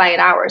just by an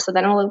hour. So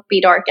then it'll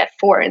be dark at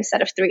 4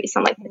 instead of 3.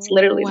 So I'm it's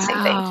literally the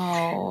same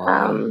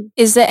thing.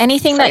 Is there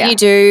anything that you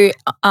do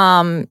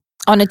on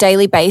a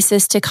daily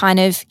basis to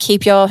kind of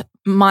keep your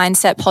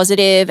mindset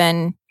positive?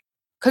 And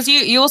because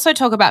you also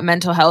talk about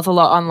mental health a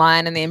lot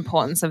online and the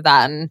importance of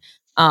that. And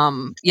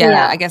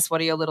I guess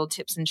what are your little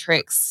tips and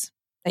tricks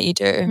that you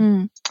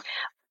do?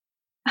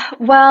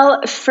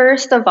 Well,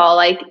 first of all,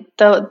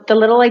 the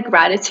little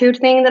gratitude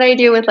thing that I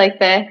do with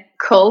the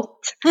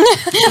cult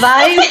vibe,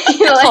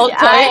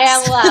 I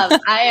am love,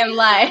 I am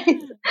life.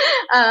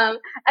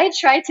 I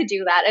try to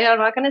do that, and I'm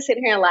not going to sit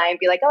here and lie and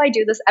be like, oh, I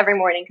do this every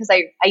morning, because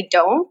I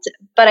don't,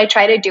 but I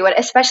try to do it,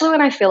 especially when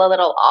I feel a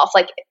little off.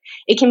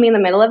 It can be in the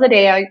middle of the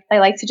day. I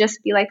like to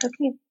just be like,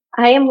 okay,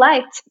 I am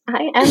light.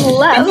 I am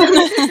love.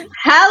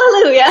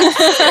 Hallelujah.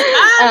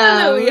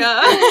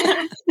 Hallelujah.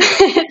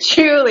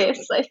 Truly.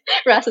 It's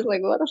Russ is what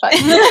the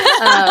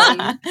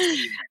fuck?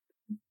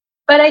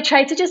 But I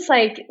try to just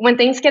when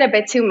things get a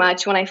bit too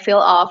much, when I feel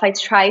off, I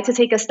try to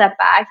take a step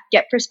back,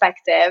 get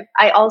perspective.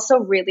 I also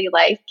really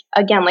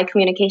again,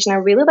 communication. I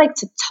really like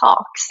to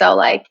talk.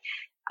 So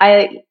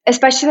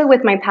especially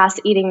with my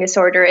past eating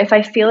disorder, if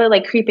I feel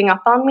it creeping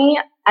up on me,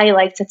 I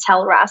like to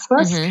tell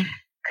Rasmus.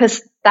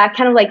 Because that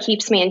kind of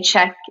keeps me in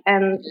check,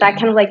 and that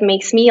kind of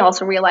makes me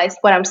also realize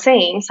what I'm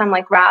saying. So I'm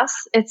like,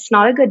 Ras, it's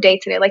not a good day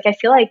today. I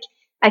feel like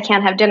I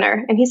can't have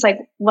dinner. And he's like,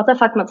 what the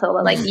fuck,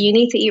 Matilda? You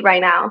need to eat right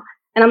now.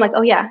 And I'm like,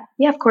 oh yeah,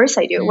 of course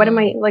I do. What am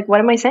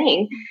I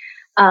saying?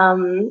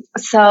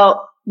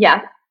 So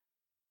yeah,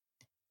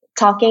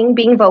 talking,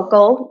 being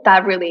vocal,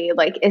 that really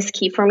is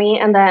key for me.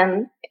 And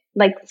then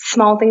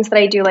small things that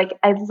I do,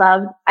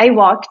 I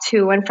walk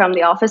to and from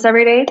the office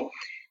every day.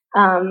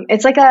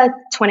 It's a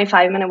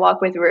 25-minute walk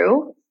with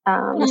Rue.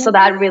 So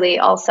that really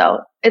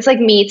also, it's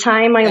me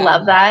time. I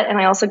love that. And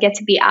I also get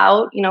to be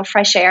out,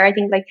 fresh air. I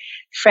think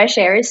fresh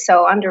air is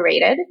so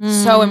underrated.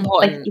 So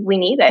important. We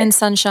need it. And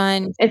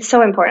sunshine. It's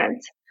so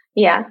important.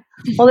 Yeah.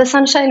 Well, the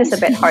sunshine is a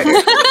bit harder.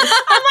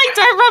 I'm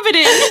don't rub it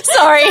in.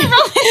 Sorry.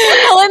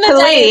 Well, in the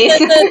day,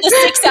 the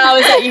 6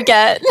 hours that you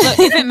get. Look,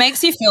 if it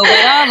makes you feel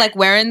better,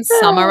 we're in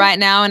summer right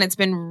now and it's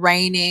been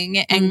raining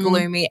and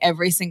gloomy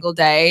every single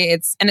day.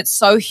 It's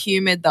so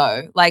humid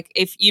though.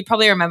 If you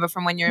probably remember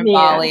from when you're in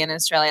Bali and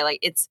Australia,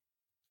 it's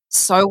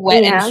so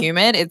wet and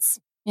humid.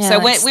 We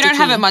don't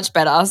have it much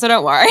better, so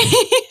don't worry.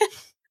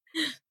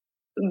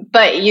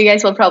 But you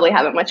guys will probably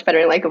have it much better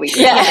in a week.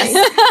 Yes.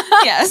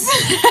 Yes.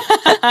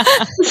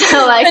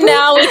 So but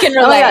now we can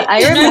relate. Oh God,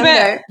 I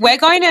remember. We're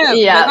going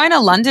to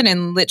London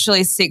in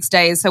literally 6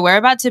 days. So we're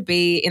about to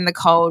be in the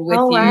cold with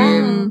you.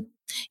 Wow.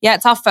 Yeah,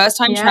 it's our first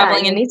time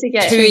traveling in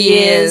 2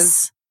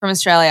 years from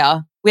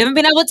Australia. We haven't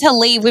been able to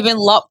leave. We've been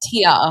locked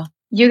here.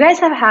 You guys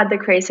have had the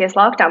craziest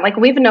lockdown.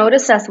 We've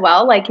noticed as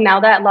well, now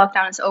that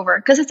lockdown is over,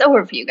 because it's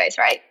over for you guys,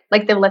 right?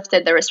 They've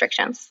lifted the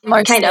restrictions.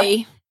 Mostly. Kind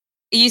of.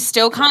 You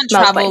still can't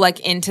travel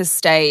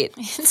interstate.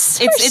 It's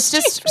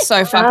just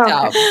so fucked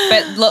up.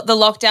 But the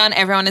lockdown,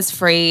 everyone is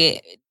free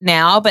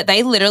now, but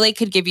they literally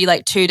could give you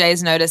 2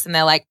 days notice and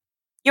they're like,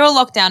 you're all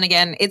locked down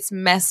again. It's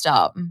messed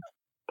up.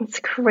 It's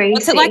crazy.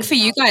 What's it like for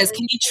you guys?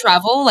 Can you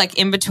travel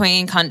in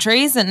between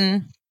countries?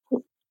 And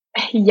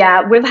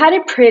yeah, we've had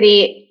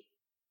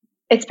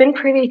it's been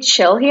pretty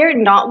chill here,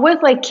 not with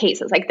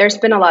cases. There's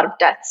been a lot of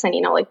deaths and,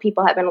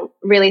 people have been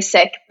really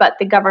sick, but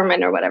the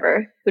government or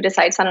whatever who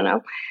decides, I don't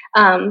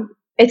know.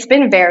 It's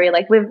been very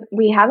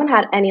we haven't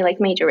had any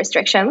major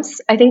restrictions.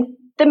 I think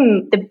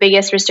the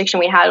biggest restriction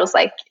we had was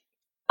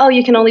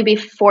you can only be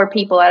 4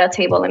 people at a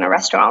table in a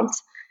restaurant.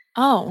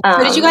 Oh,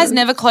 so did you guys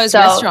never close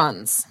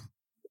restaurants?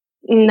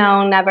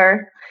 No,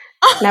 never,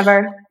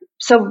 never.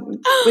 So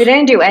we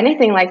didn't do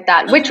anything like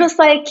that, which was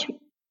I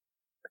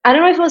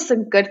don't know if it was a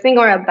good thing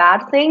or a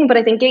bad thing, but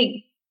I think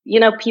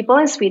people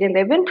in Sweden,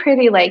 they've been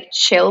pretty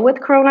chill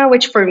with Corona,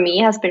 which for me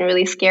has been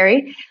really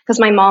scary because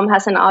my mom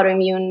has an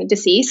autoimmune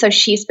disease. So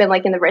she's been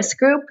in the risk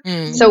group.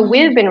 So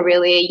we've been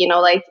really,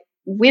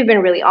 we've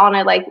been really on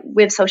it,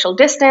 with social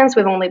distance.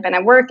 We've only been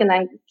at work and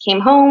then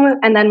came home.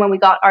 And then when we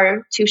got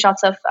our 2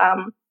 shots of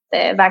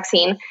the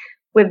vaccine,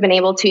 we've been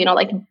able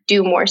to,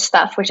 do more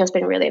stuff, which has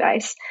been really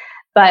nice.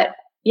 But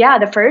yeah,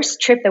 the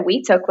first trip that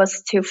we took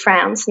was to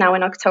France now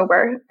in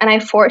October. And I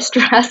forced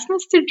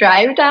Rasmus to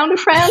drive down to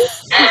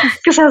France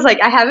because I was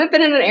I haven't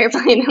been in an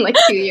airplane in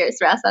 2 years,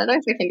 Rasmus. I don't know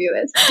if I can do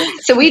this.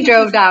 So we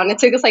drove down. It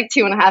took us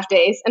 2.5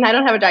 days and I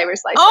don't have a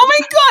driver's license. Oh my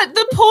God,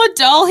 the poor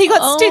doll. He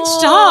got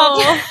stitched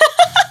up.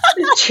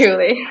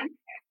 Truly.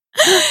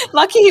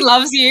 Lucky he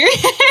loves you.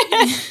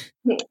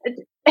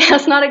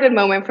 It's not a good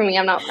moment for me.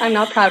 I'm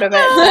not proud of it. But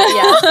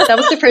yeah, that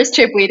was the first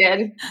trip we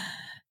did.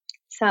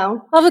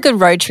 So Love a good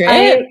road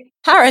trip.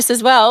 Paris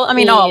as well. I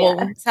mean,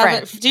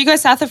 France. Do you go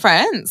south of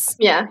France?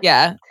 Yeah.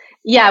 Yeah.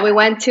 Yeah, we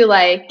went to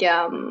like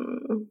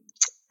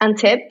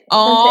Antibes.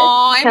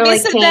 Oh, I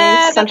miss it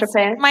there.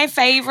 Saint-Tropez. My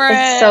favorite.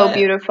 It's so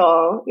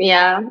beautiful.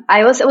 Yeah.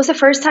 It was the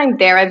first time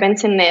there. I've been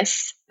to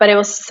Nice, but it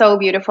was so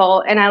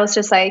beautiful. And I was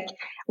just like,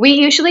 we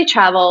usually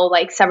travel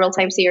like several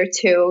times a year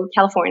to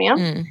California.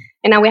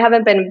 And now we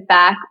haven't been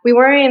back. We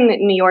were in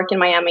New York and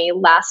Miami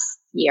last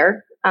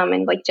year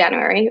in like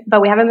January,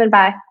 but we haven't been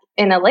back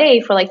in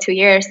LA for like 2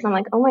 years. And I'm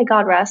like, oh my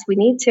God, Russ, we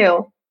need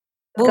to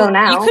go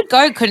now. You could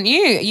go, couldn't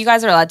you? You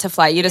guys are allowed to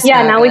fly. You just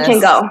nervous. Now we can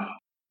go.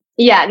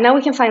 Yeah, now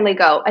we can finally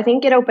go. I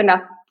think it opened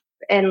up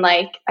in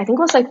like, I think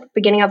it was like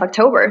beginning of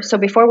October. So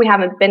before we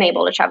haven't been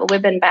able to travel.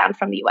 We've been banned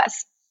from the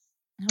US.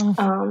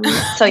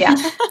 So yeah,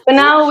 but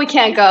now we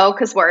can't go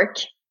because work.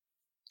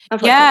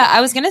 Yeah,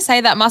 I was going to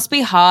say that must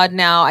be hard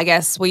now, I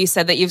guess, where you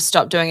said that you've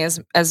stopped doing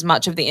as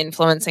much of the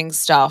influencing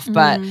stuff,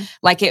 but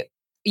like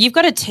you've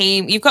got a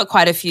team, you've got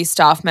quite a few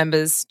staff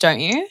members, don't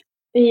you?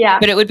 Yeah.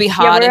 But it would be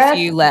hard if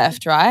you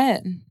left,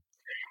 right?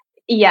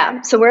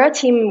 Yeah. So we're a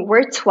team,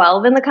 we're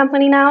 12 in the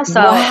company now.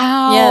 So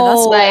wow. Yeah,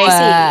 that's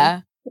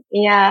like,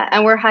 yeah.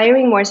 And we're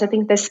hiring more. So I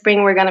think this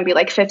spring we're going to be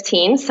like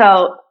 15.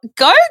 So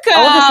go girl.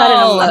 All of a sudden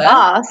I'm the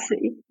boss.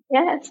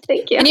 Yes,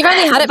 thank you. And you've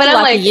only had it for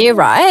like a year,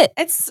 right?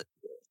 It's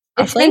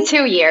been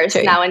 2 years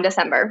now in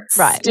December.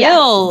 Right.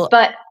 Still. Yeah.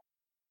 But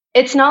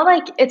it's not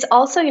like, it's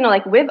also, you know,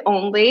 like we've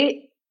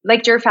only,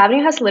 like Djerf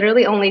Avenue has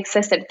literally only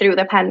existed through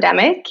the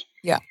pandemic.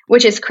 Yeah.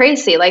 Which is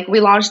crazy. Like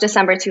we launched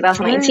December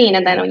 2019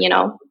 and then, you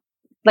know,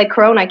 like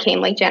Corona came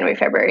like January,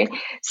 February.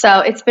 So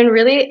it's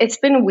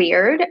been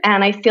weird.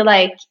 And I feel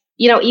like,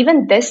 you know,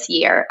 even this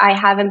year, I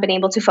haven't been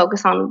able to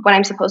focus on what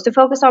I'm supposed to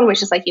focus on,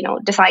 which is like, you know,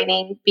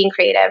 designing, being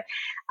creative.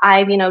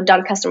 I've, you know,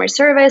 done customer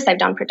service. I've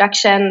done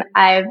production.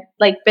 I've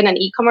like been an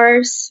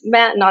e-commerce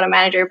not a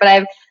manager, but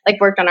I've like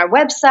worked on our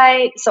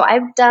website. So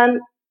I've done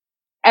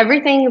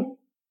everything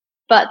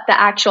but the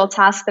actual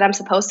task that I'm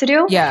supposed to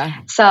do. Yeah.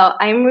 So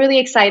I'm really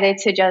excited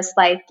to just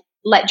like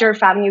let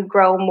Djerf Avenue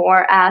grow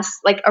more as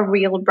like a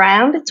real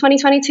brand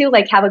 2022,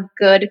 like have a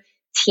good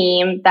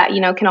team that, you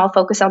know, can all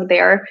focus on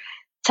their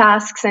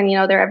tasks and, you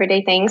know, their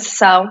everyday things.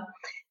 So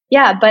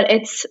yeah, but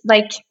it's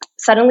like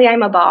suddenly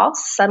I'm a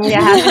boss. Suddenly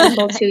I have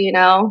people to, you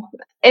know,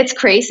 it's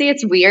crazy.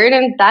 It's weird.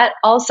 And that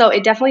also,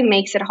 it definitely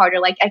makes it harder.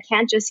 Like I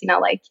can't just, you know,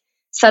 like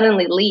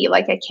suddenly leave.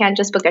 Like I can't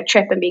just book a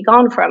trip and be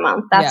gone for a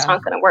month. That's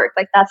not going to work.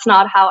 Like that's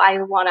not how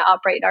I want to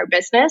operate our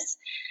business.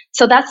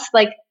 So that's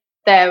like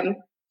the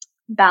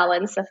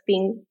balance of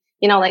being,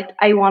 you know, like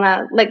I want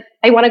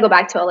to go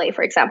back to LA,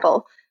 for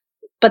example.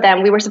 But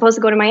then we were supposed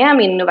to go to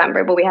Miami in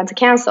November, but we had to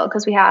cancel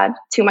because we had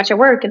too much at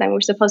work. And then we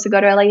were supposed to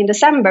go to LA in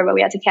December, but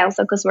we had to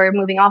cancel because we're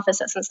moving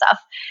offices and stuff.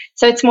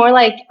 So it's more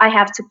like I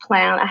have to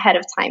plan ahead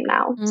of time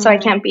now. So I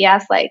can't be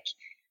as like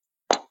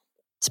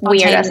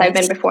weird as I've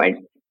been before.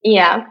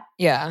 Yeah.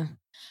 Yeah.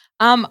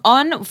 For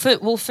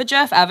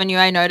Djerf Avenue,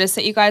 I noticed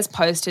that you guys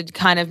posted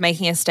kind of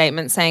making a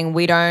statement saying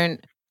we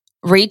don't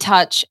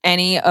retouch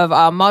any of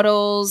our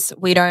models.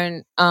 We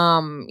don't,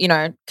 you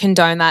know,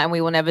 condone that and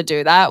we will never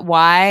do that.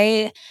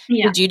 Why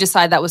did you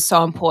decide that was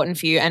so important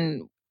for you?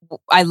 And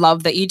I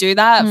love that you do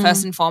that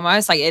first and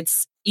foremost. Like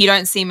you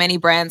don't see many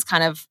brands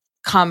kind of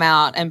come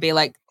out and be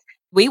like,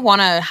 we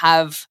want to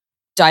have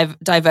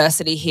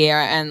diversity here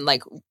and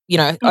like, you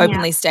know,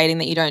 openly stating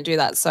that you don't do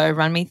that. So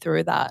run me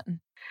through that.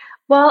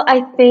 Well,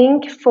 I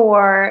think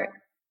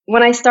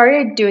when I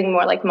started doing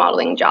more like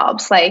modeling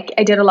jobs, like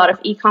I did a lot of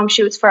e-com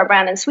shoots for a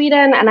brand in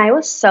Sweden. And I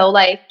was so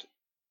like,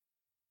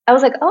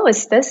 oh,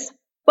 is this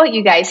what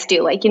you guys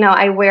do? Like, you know,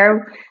 I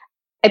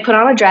put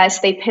on a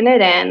dress, they pin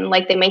it in,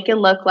 like they make it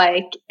look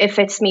like it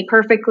fits me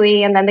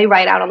perfectly. And then they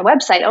write out on the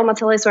website, oh,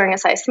 Matilda is wearing a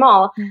size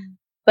small.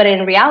 But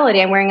in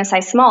reality, I'm wearing a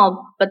size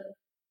small, but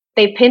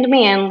they pinned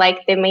me in,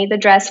 like they made the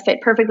dress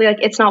fit perfectly. Like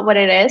it's not what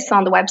it is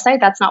on the website.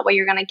 That's not what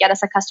you're going to get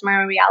as a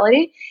customer in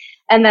reality.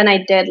 And then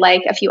I did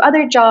like a few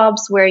other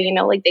jobs where, you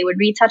know, like they would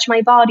retouch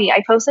my body.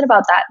 I posted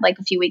about that like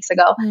a few weeks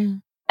ago.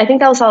 I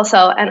think that was also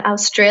an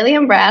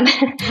Australian brand.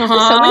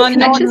 So many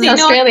connections in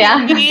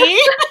Australia.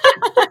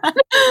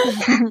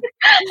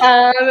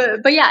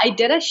 But yeah, I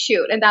did a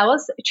shoot and that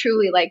was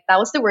truly like, that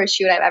was the worst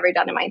shoot I've ever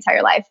done in my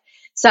entire life.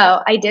 So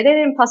I did it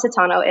in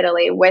Positano,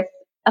 Italy with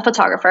a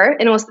photographer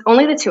and it was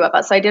only the two of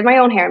us. So I did my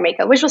own hair and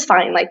makeup, which was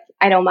fine. Like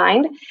I don't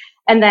mind.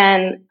 And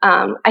then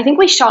I think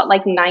we shot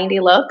like 90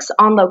 looks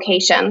on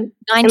location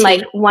in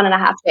like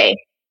 1.5 days.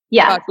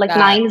 Yeah, like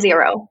 90.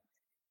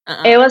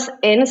 It was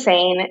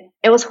insane.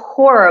 It was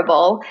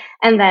horrible.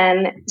 And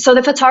then, so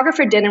the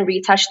photographer didn't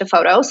retouch the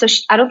photo. So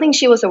I don't think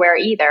she was aware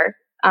either.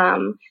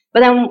 But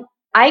then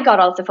I got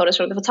all of the photos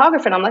from the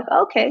photographer and I'm like,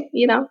 okay,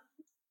 you know,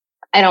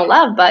 I don't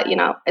love, but you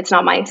know, it's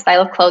not my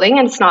style of clothing.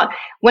 And it's not,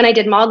 when I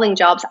did modeling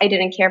jobs, I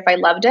didn't care if I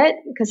loved it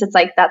because it's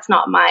like, that's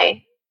not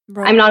my,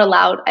 I'm not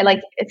allowed.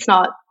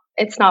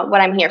 It's not what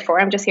I'm here for.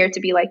 I'm just here to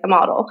be like a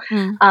model.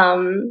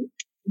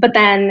 But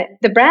then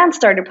the brand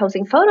started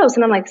posting photos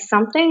and I'm like,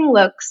 something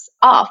looks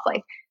off.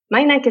 Like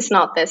my neck is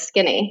not this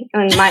skinny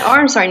and my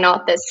arms are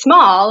not this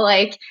small.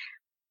 Like,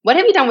 what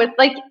have you done with,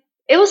 like,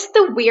 it was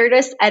the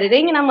weirdest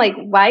editing. And I'm like,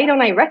 why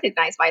don't I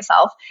recognize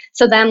myself?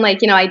 So then, like,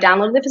 I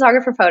downloaded the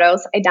photographer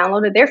photos, I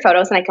downloaded their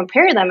photos and I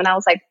compared them and I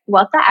was like,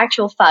 what the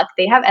actual fuck?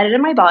 They have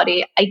edited my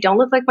body. I don't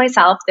look like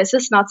myself. This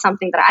is not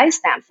something that I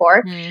stand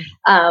for.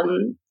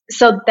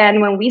 So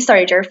then when we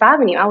started Djerf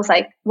Avenue, I was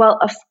like, well,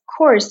 of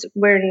course,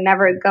 we're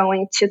never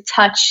going to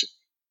touch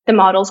the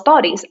models'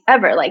 bodies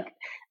ever. Like,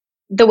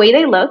 the way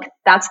they look,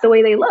 that's the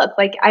way they look.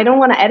 Like, I don't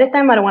want to edit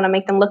them. I don't want to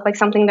make them look like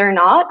something they're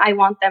not. I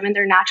want them in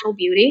their natural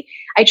beauty.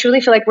 I truly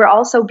feel like we're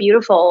all so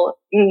beautiful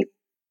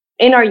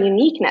in our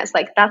uniqueness.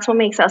 Like, that's what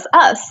makes us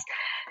us.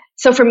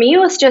 So for me, it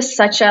was just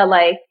such a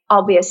like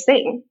obvious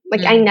thing.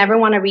 Like, I never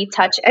want to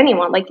retouch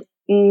anyone. Like,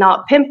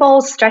 not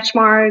pimples, stretch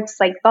marks,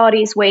 like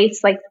bodies, weights,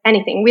 like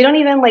anything. We don't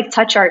even like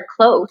touch our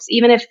clothes,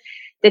 even if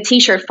the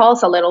t-shirt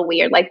falls a little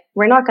weird. Like,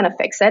 we're not going to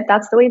fix it.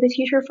 That's the way the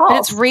t-shirt falls. But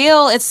it's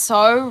real. It's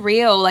so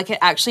real. Like, it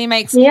actually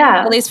makes,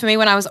 at least for me,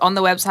 when I was on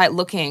the website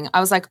looking, I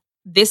was like,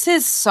 this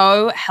is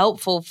so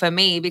helpful for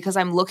me because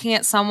I'm looking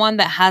at someone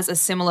that has a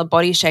similar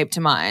body shape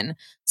to mine.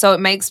 So it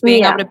makes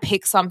being able to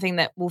pick something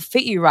that will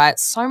fit you right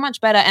so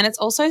much better. And it's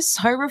also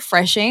so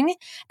refreshing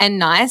and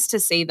nice to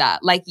see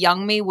that. Like,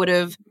 young me would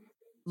have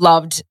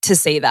loved to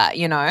see that,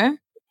 Yeah.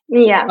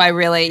 I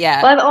really,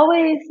 Well,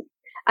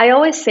 I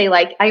always say,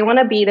 like, I want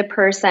to be the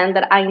person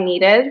that I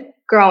needed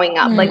growing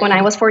up. Like, when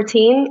I was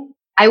 14,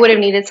 I would have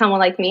needed someone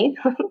like me.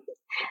 A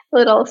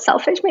little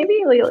selfish,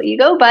 maybe, a little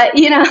ego, but,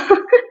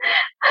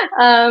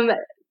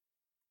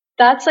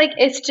 that's like,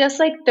 it's just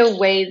like the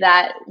way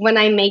that when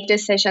I make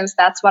decisions,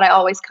 that's what I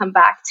always come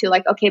back to.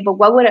 Like, okay, but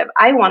what would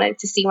I wanted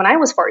to see when I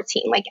was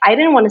 14? Like, I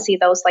didn't want to see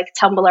those like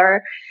Tumblr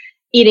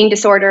eating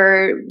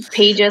disorder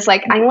pages.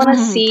 Like, I want to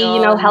see,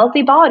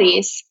 healthy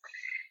bodies.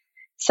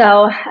 So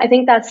I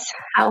think that's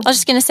how. I was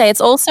just going to say,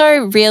 it's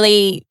also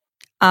really,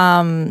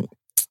 I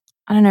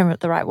don't know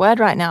the right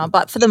word right now,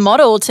 but for the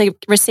model to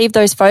receive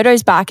those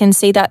photos back and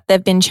see that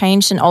they've been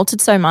changed and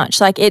altered so much,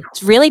 like,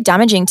 it's really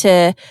damaging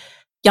to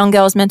young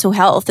girls' mental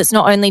health. It's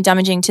not only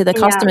damaging to the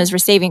customers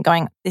receiving,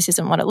 going, this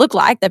isn't what it looked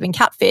like, they've been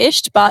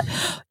catfished, but,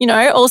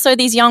 also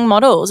these young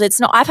models. It's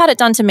not, I've had it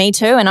done to me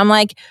too. And I'm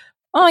like,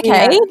 oh,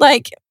 okay,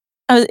 like,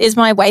 is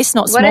my waist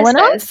not small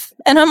enough? This?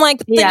 And I'm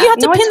like, you had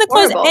to pin the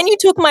clothes and you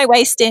took my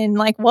waist in.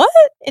 Like, what?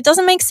 It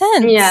doesn't make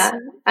sense. Yeah,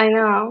 I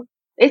know.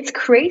 It's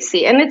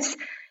crazy. And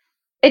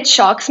it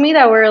shocks me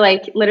that we're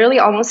like literally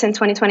almost in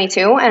 2022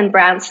 and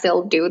brands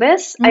still do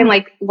this. I'm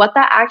like, what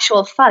the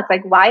actual fuck?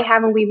 Like, why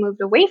haven't we moved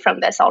away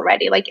from this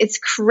already? Like, it's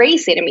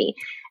crazy to me.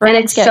 Brands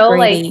and it's so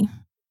greedy. Like,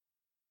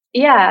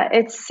 yeah,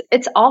 it's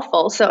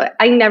awful. So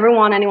I never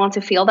want anyone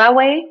to feel that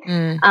way.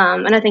 And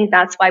I think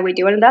that's why we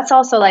do it. And that's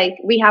also like,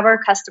 we have our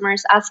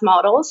customers as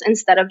models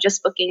instead of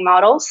just booking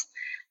models.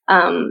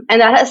 And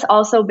that has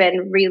also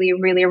been really,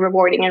 really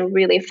rewarding and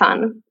really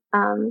fun.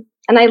 And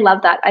I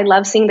love that. I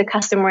love seeing the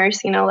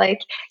customers, like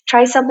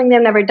try something they've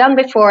never done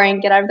before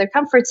and get out of their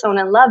comfort zone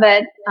and love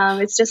it.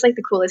 It's just like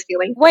the coolest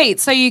feeling.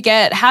 Wait, so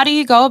how do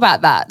you go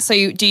about that? So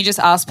do you just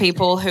ask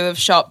people who have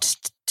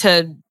shopped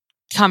to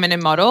come in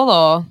and model,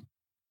 or?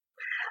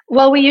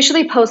 Well, we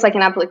usually post like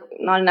not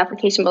an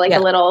application, but like a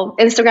little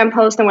Instagram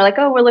post, and we're like,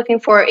 oh, we're looking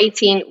for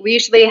 18. We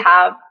usually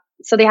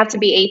so they have to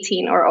be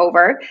 18 or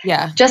over.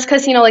 Yeah. Just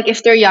because, like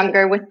if they're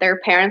younger with their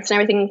parents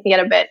and everything, it can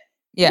get a bit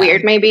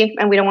weird maybe,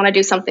 and we don't want to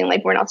do something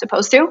like we're not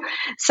supposed to.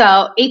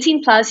 So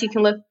 18 plus, you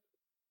can look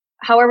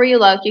however you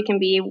look. You can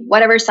be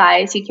whatever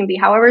size, you can be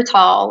however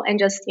tall, and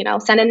just,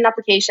 send in an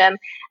application.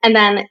 And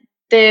then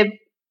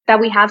that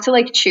we have to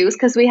like choose,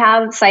 because we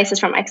have sizes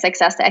from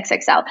XXS to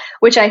XXL,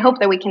 which I hope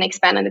that we can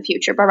expand in the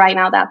future. But right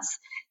now that's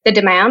the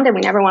demand, and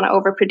we never want to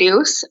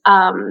overproduce.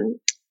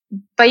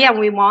 But yeah,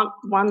 we want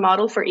one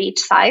model for each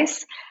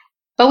size.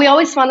 But we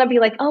always want to be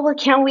like, oh, well,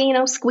 can we,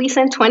 squeeze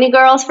in 20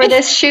 girls for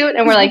this shoot?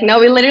 And we're like, no,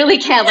 we literally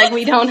can't. Like,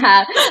 we don't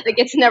have, like,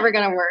 it's never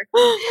going to work.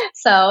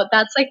 So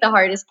that's like the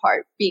hardest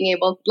part, being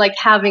able, like,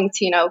 having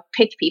to,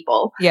 pick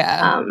people.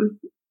 Yeah.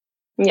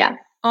 Yeah.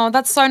 Oh,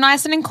 that's so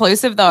nice and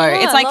inclusive, though.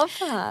 Yeah, it's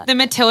like the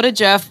Matilda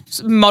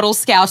Djerf model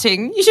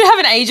scouting. You should have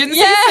an agency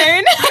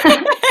soon.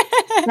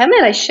 Damn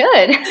it, I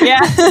should. Yeah.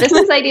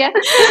 Business idea.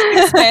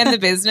 Expand the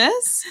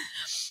business.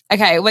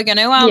 Okay, we're going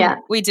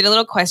to, we did a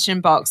little question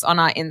box on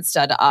our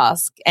Insta to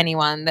ask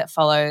anyone that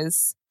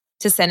follows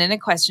to send in a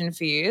question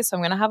for you. So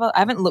I'm going to I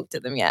haven't looked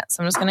at them yet,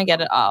 so I'm just going to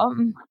get it up.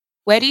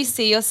 Where do you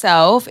see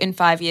yourself in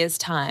 5 years'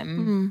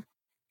 time?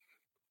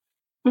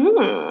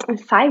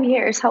 5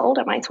 years. How old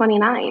am I?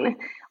 29.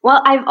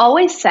 Well, I've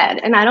always said,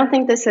 and I don't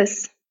think this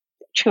is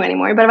true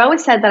anymore, but I've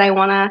always said that I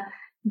want to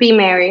be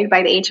married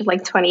by the age of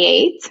like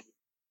 28.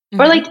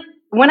 Or like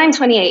when I'm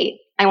 28,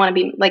 I want to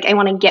be like, I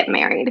want to get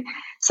married.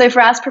 So if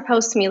Raz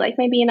proposed to me, like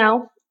maybe,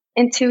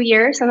 in 2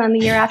 years, and then the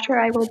year after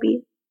I will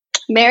be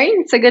married,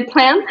 it's a good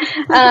plan.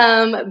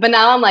 But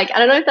now I'm like, I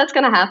don't know if that's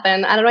going to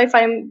happen. I don't know if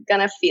I'm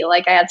going to feel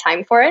like I had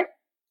time for it.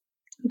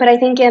 But I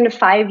think in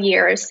 5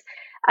 years,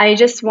 I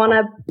just want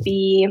to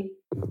be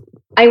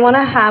I want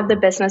to have the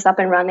business up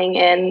and running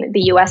in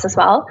the US as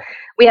well.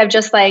 We have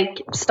just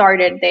like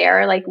started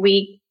there. Like what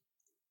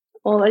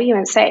do you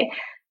even say?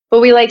 But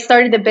we like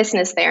started the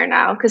business there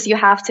now, because you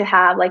have to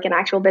have like an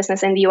actual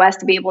business in the US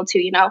to be able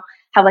to,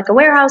 have like a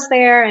warehouse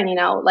there and,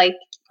 like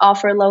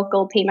offer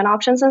local payment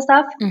options and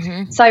stuff.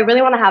 Mm-hmm. So I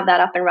really want to have that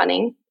up and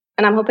running.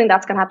 And I'm hoping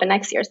that's going to happen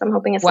next year. So I'm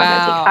hoping it's not going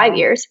to take 5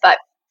 years, but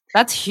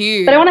that's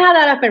huge. But I want to have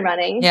that up and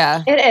running.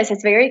 Yeah. It is.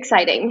 It's very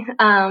exciting.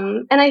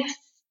 And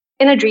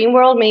in a dream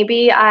world,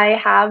 maybe I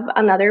have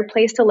another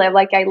place to live.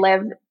 Like I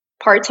live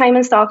part-time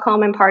in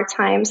Stockholm and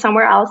part-time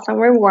somewhere else,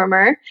 somewhere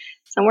warmer,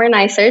 somewhere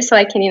nicer, so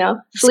I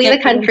can, flee the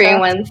country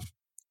when,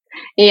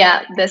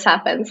 this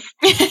happens.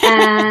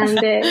 And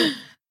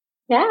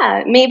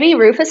maybe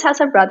Rufus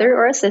has a brother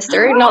or a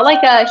sister, not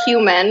like a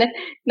human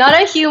one,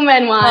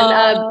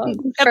 a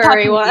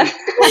furry one,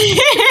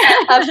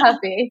 a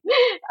puppy,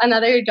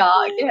 another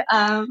dog.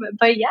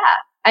 But yeah,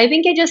 I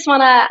think I just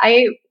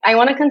I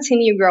want to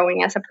continue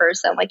growing as a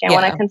person. Like I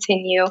want to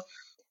continue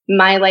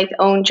my like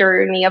own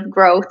journey of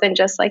growth and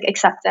just like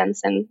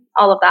acceptance and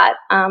all of that.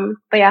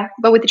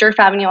 But with Djerf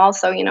Avenue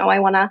also, I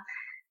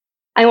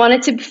want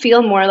it to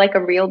feel more like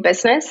a real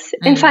business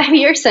in 5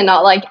 years, and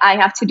not like I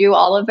have to do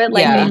all of it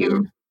like I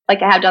do,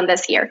 like I have done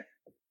this year.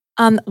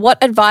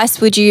 What advice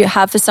would you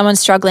have for someone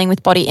struggling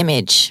with body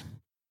image?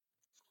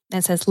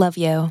 It says, love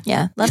you.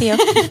 Yeah, love you.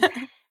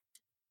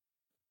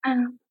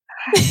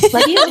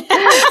 Love you.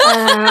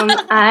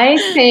 I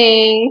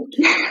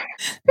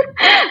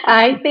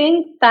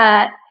think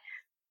that,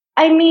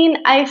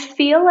 I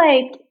feel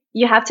like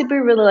you have to be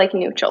really like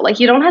neutral. Like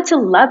you don't have to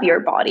love your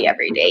body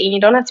every day.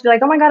 You don't have to be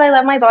like, oh my God, I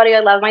love my body.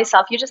 I love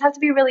myself. You just have to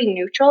be really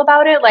neutral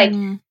about it. Like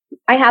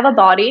I have a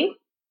body.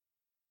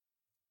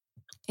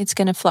 It's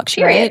going to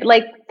fluctuate. Period.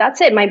 Like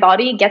that's it. My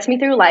body gets me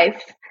through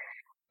life.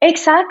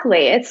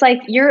 Exactly. It's like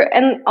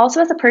and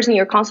also as a person,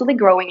 you're constantly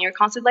growing, you're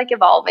constantly like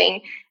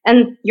evolving,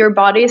 and your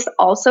body is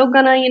also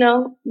gonna,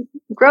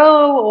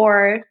 grow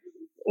or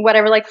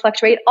whatever, like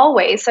fluctuate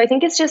always. So I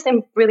think it's just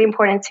really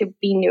important to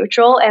be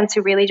neutral and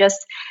to really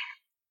just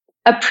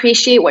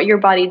appreciate what your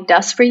body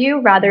does for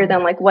you rather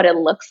than like what it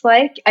looks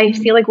like. I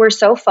feel like we're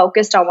so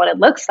focused on what it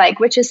looks like,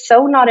 which is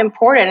so not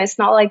important. It's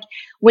not like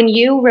when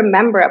you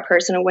remember a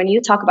person or when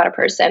you talk about a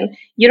person,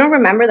 you don't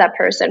remember that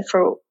person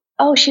for,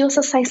 oh, she was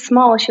a size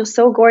small, she was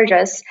so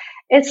gorgeous.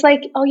 It's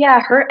like, oh yeah,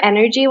 her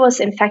energy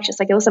was infectious.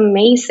 Like it was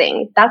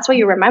amazing. That's what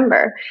you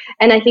remember.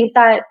 And I think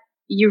that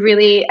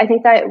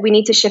we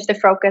need to shift the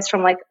focus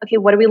from like, okay,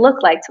 what do we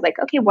look like, to like,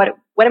 okay, what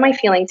am I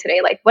feeling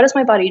today? Like, what does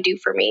my body do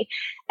for me?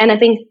 And I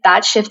think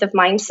that shift of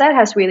mindset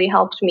has really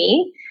helped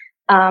me.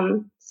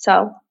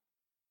 So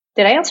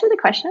did I answer the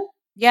question?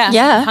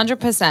 Yeah.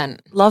 100%.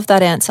 Love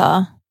that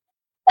answer.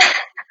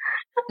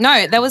 No,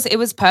 it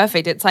was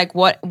perfect. It's like,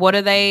 what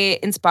are they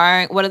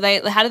inspiring?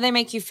 How do they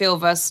make you feel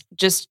versus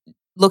just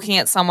looking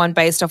at someone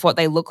based off what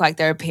they look like,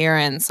 their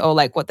appearance or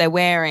like what they're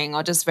wearing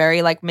or just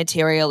very like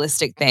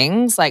materialistic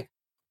things, like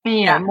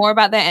more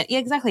about their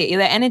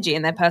energy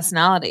and their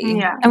personality.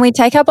 Yeah. And we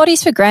take our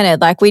bodies for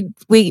granted. Like we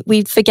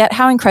forget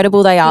how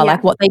incredible they are,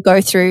 like what they go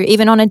through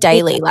even on a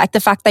daily, like the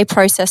fact they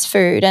process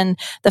food and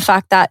the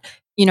fact that,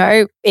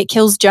 it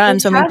kills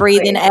germs when we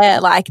breathe in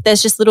air. Like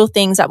there's just little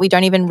things that we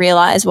don't even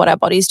realize what our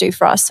bodies do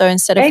for us. So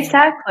instead of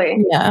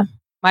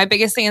my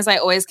biggest thing is I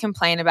always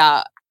complain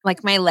about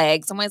like my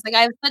legs. I'm always like,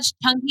 I have such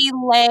chunky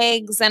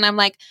legs, and I'm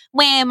like,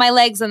 where are my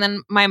legs? And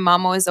then my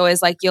mom was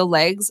always like, your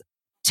legs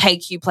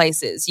take you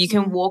places. You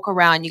can walk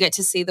around, you get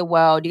to see the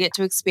world, you get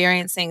to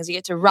experience things, you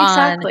get to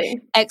run,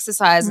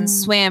 exercise and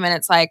swim. And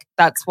it's like,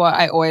 that's what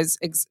I always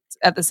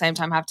at the same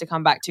time have to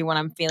come back to when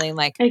I'm feeling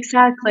like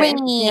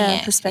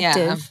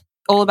perspective.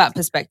 All about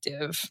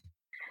perspective.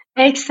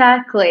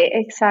 Exactly.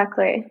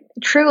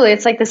 Truly,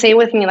 it's like the same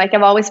with me. Like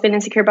I've always been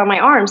insecure about my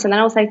arms, and then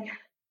I was like,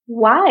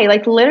 why?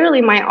 Like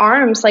literally my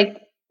arms, like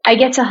I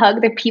get to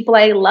hug the people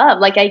I love.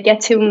 Like I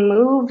get to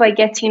move. I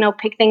get to,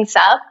 pick things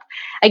up.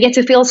 I get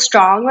to feel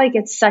strong. Like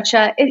it's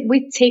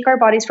we take our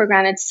bodies for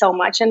granted so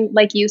much. And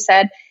like you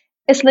said,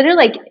 it's literally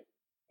like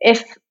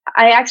if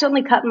I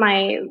accidentally cut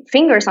my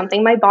finger or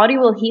something, my body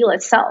will heal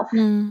itself.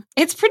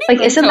 It's pretty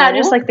like, isn't that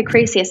just like the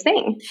craziest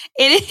thing?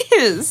 It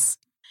is.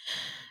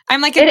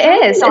 I'm like, it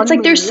is. It's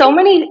like there's so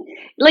many,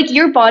 like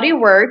your body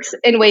works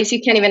in ways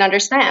you can't even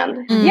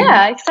understand.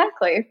 Yeah,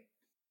 exactly.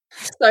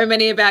 So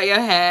many about your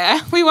hair.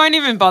 We won't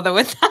even bother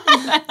with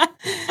that.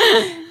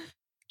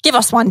 Give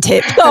us one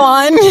tip. Go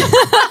on. One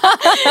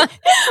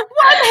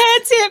hair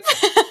tip.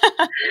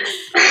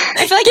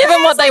 I feel like give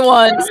them what they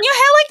want. Isn't your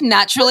hair like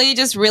naturally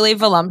just really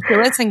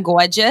voluptuous and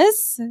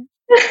gorgeous?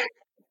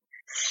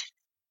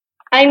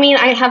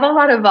 I have a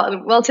lot of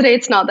volume. Well, today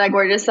it's not that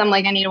gorgeous. I'm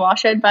like, I need to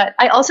wash it. But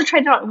I also try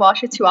to not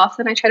wash it too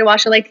often. I try to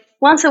wash it like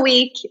once a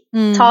week,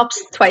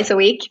 tops twice a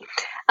week.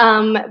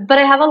 But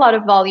I have a lot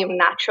of volume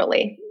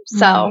naturally.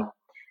 So,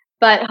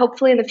 but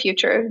hopefully in the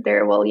future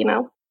there will,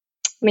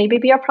 maybe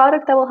be a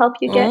product that will help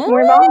you get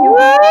more volume.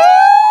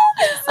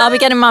 I'll be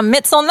getting my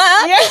mitts on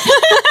that.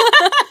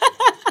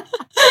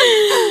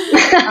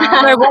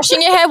 No,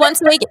 washing your hair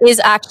once a week is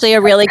actually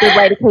a really good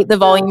way to keep the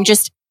volume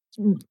just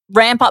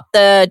ramp up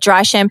the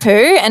dry shampoo,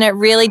 and it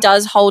really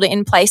does hold it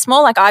in place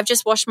more. Like I've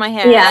just washed my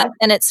hair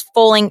and it's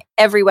falling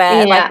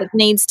everywhere. Like it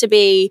needs to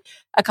be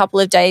a couple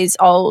of days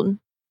old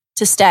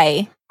to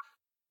stay.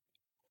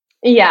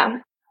 Yeah.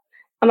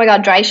 Oh my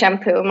God, dry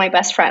shampoo, my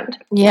best friend.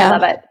 Yeah. I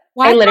love it.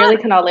 I literally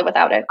cannot live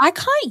without it. I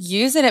can't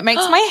use it. It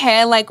makes my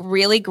hair like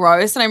really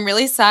gross and I'm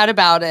really sad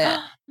about it.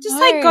 Just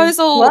like goes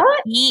all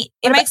neat.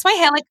 It makes my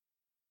hair like.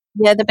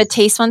 Yeah, the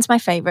Batiste one's my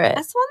favorite.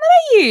 That's the one that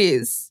I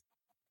use.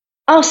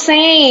 Oh,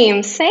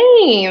 same.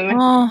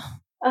 Oh,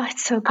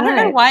 it's so good. I don't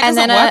know why it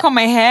doesn't work on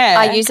my hair.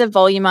 I use a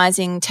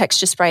volumizing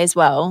texture spray as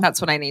well.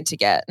 That's what I need to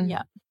get.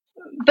 Yeah.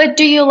 But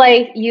do you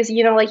like use,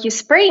 you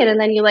spray it and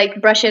then you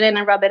like brush it in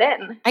and rub it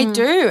in? I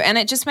do. And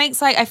it just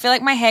makes like, I feel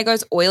like my hair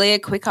goes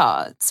oilier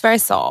quicker. It's very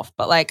soft,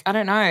 but like, I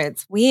don't know.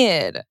 It's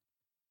weird.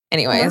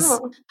 Anyways.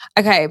 Wow.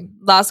 Okay.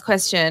 Last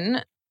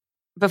question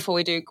before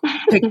we do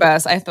quick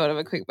burst. I thought of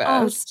a quick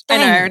burst. I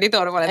know. I already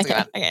thought of what I was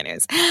going to. Okay.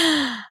 Anyways.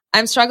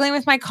 I'm struggling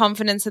with my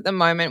confidence at the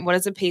moment. What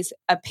is a piece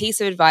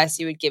of advice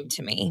you would give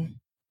to me?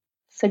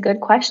 It's a good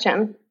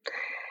question.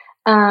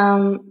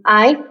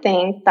 I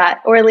think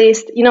that, or at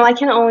least, I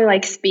can only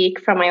like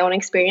speak from my own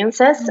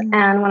experiences.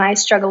 And when I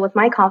struggle with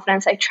my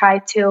confidence, I try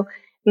to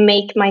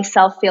make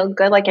myself feel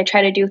good. Like I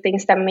try to do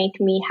things that make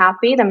me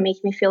happy, that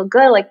make me feel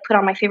good, like put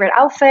on my favorite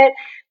outfit,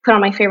 put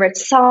on my favorite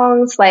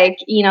songs, like,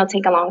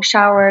 take a long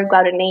shower, go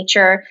out in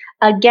nature.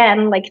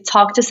 Again, like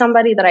talk to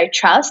somebody that I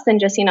trust and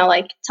just,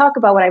 like talk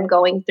about what I'm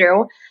going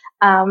through.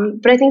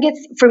 But I think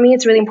for me,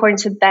 it's really important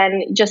to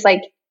then just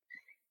like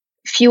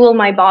fuel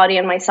my body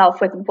and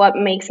myself with what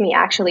makes me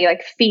actually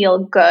like feel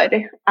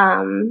good.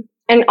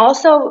 And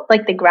also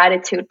like the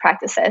gratitude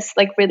practices,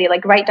 like really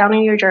like write down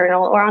in your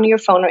journal or on your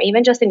phone or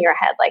even just in your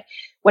head, like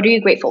what are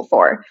you grateful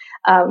for?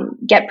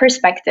 Get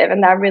perspective.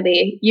 And that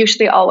really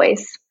usually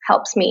always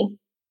helps me.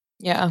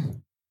 Yeah.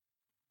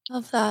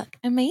 Love that.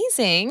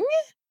 Amazing.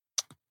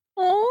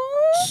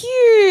 Oh,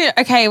 cute.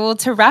 Okay, well,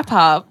 to wrap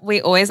up,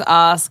 we always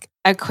ask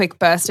a quick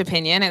burst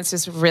opinion. It's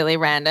just really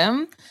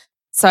random.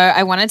 So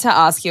I wanted to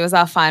ask you as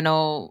our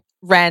final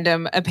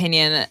random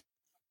opinion,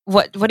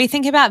 what do you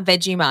think about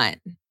Vegemite?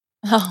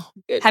 Oh,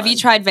 good Have one. you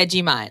tried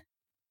Vegemite?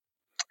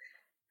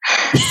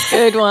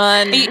 Good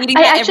one. Are you eating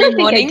that every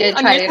morning? I did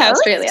try it in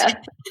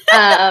Australia.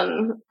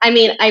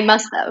 I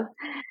must have.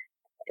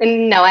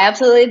 No, I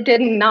absolutely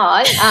did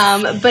not.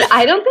 But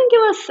I don't think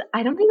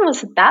it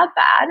was that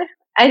bad.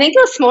 I think it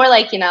was more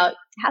like, you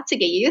have to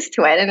get used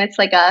to it. And it's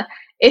like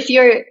if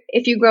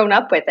you've grown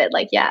up with it,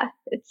 like, yeah,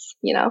 it's,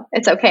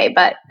 it's okay.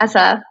 But as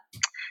a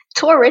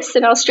tourist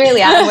in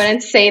Australia, I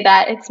wouldn't say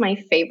that it's my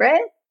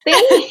favorite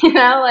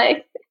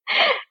thing,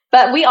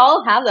 but we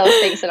all have those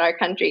things in our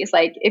countries.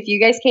 Like if you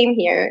guys came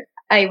here,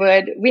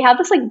 we have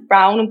this like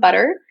brown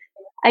butter.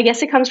 I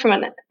guess it comes from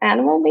an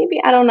animal,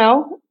 maybe. I don't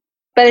know.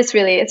 But it's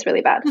really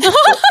bad.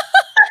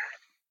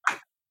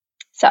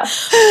 So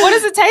what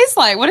does it taste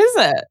like? What is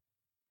it?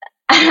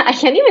 I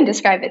can't even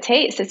describe the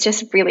taste. It's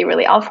just really,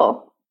 really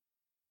awful.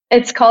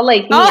 It's called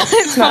like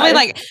it's probably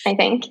like, I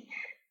think.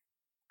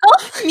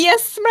 Oh,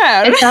 yes,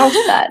 it sounds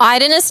bad. I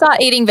didn't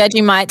start eating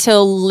Vegemite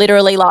till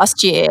literally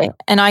last year,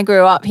 and I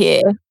grew up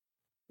here.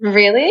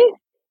 Really?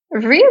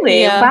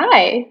 Yeah.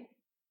 Why?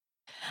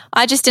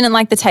 I just didn't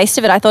like the taste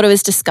of it. I thought it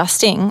was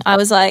disgusting. I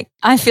was like,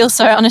 I feel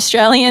so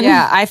un-Australian.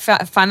 Yeah, I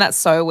find that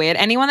so weird.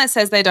 Anyone that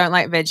says they don't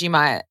like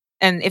Vegemite,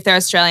 and if they're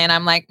Australian,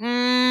 I'm like,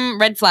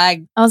 red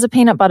flag. I was a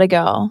peanut butter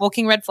girl.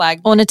 Walking red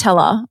flag. Or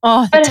Nutella.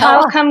 Oh, but Nutella.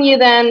 How come you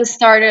then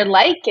started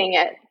liking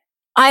it?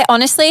 I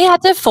honestly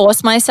had to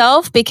force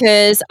myself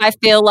because I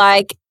feel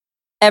like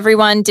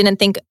everyone didn't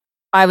think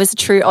I was a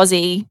true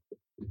Aussie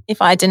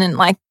if I didn't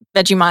like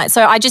Vegemite.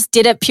 So I just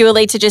did it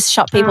purely to just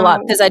shut people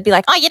up because I'd be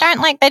like, oh, you don't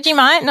like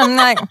Vegemite? And I'm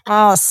like,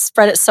 oh,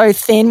 spread it so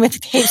thin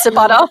with heaps of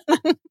butter.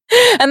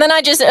 And then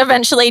I just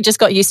eventually just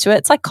got used to it.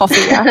 It's like coffee.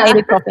 I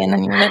hated coffee and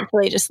then you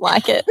eventually just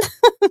like it.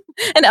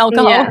 And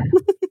alcohol.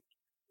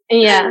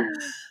 Yeah.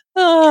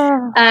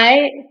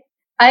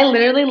 I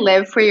literally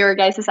live for your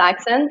guys'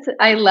 accents.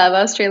 I love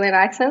Australian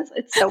accents.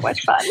 It's so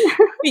much fun.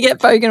 We get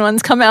bogan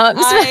ones come out.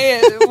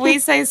 We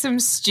say some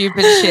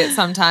stupid shit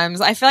sometimes.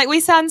 I feel like we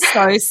sound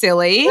so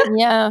silly.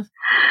 Yeah.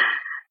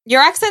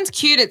 Your accent's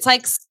cute. It's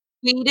like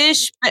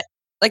Swedish, but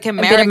like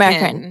American. A bit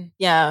American.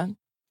 Yeah.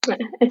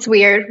 It's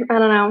weird. I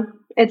don't know.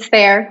 It's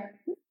there.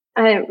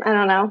 I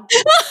don't know.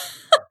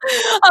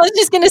 I was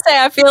just going to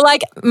say, I feel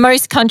like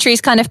most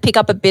countries kind of pick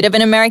up a bit of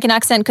an American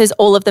accent because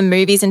all of the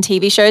movies and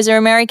TV shows are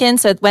American.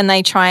 So when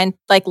they try and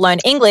like learn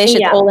English,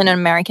 it's all in an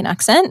American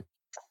accent.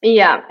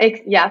 Yeah,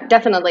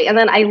 definitely. And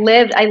then I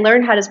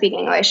learned how to speak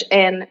English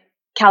in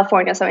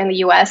California. So in the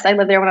US, I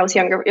lived there when I was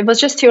younger. It was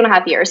just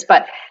 2.5 years,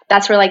 but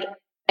that's where like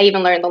I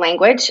even learned the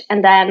language.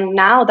 And then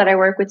now that I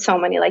work with so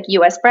many like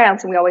US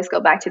brands and we always go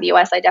back to the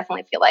US, I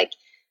definitely feel like,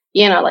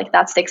 like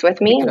that sticks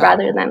with me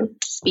rather than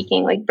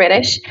speaking like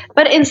British.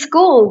 But in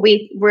school,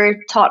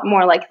 we're taught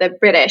more like the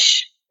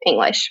British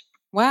English.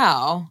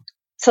 Wow.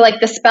 So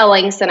like the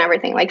spellings and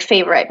everything, like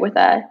favorite with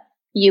a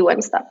U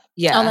and stuff.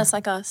 Yeah. Oh, that's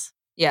like us.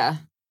 Yeah.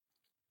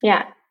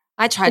 Yeah.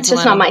 I tried It's to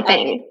just learn not my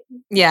thing.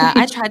 Yeah,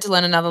 I tried to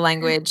learn another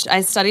language.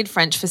 I studied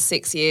French for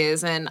 6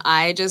 years and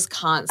I just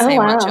can't say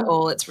much at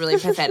all. It's really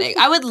pathetic.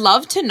 I would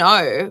love to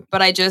know,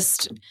 but I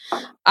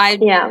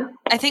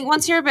think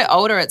once you're a bit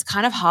older, it's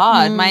kind of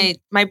hard.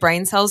 My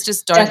brain cells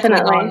just don't turn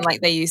on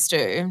like they used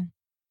to.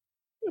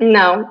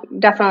 No,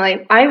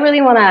 definitely. I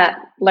really want to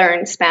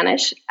learn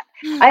Spanish.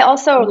 I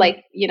also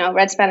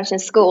read Spanish in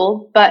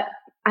school, but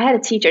I had a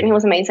teacher and he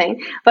was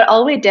amazing. But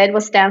all we did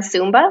was dance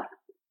Zumba.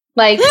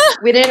 Like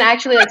we didn't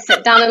actually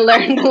sit down and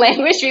learn the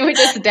language. We would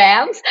just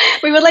dance.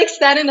 We would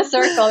stand in a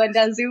circle and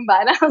dance Zumba.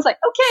 And I was like,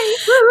 okay.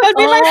 That'd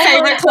be my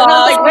favorite class.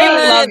 I was like,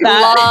 wait,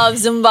 love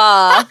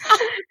Zumba.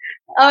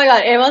 Oh my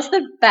God, it was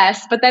the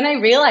best. But then I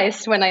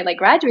realized when I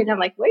graduated, I'm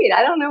like, wait,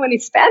 I don't know any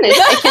Spanish.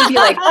 I can be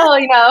like,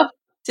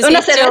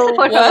 una cerveza,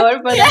 por favor,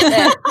 but that's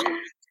it.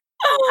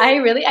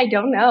 I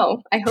don't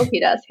know. I hope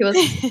he does. He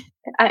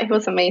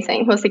was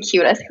amazing. He was the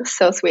cutest. He was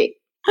so sweet.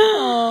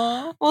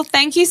 Aww. Well,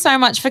 thank you so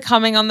much for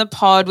coming on the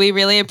pod. We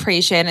really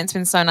appreciate it. It's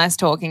been so nice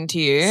talking to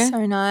you.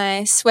 So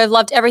nice. We've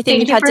loved everything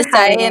you've had to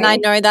say, and I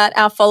know that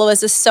our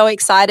followers are so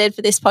excited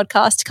for this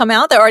podcast to come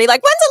out. They're already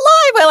like, when's it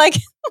live?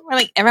 We're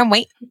like, everyone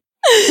wait.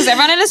 Because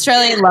everyone in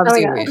Australia loves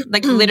you. God.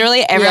 Like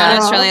literally everyone in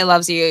Australia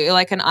loves you. You're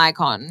like an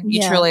icon.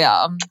 You truly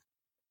are.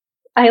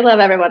 I love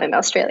everyone in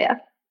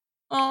Australia.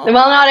 Oh.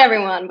 Well, not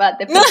everyone, but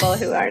the people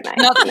who are nice.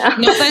 Not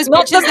those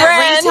bitches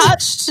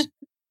that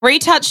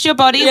retouched your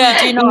body.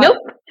 Yeah. We do not. Nope.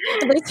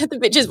 The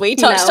bitches we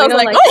touched. No, I was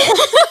like,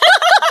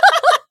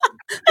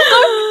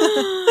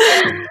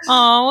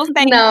 oh, well,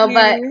 thank you. No,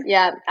 but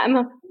yeah,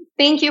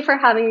 thank you for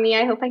having me.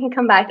 I hope I can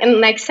come back. And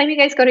next time you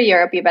guys go to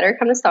Europe, you better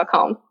come to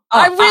Stockholm.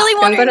 I really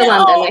want to go to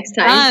London next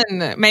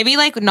time. Maybe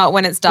not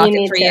when it's dark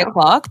at 3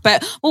 o'clock.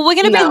 But we're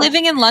going to be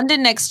living in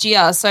London next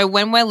year. So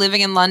when we're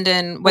living in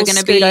London, we're going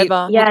to be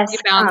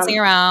bouncing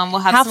around.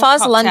 We'll have how far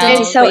is London?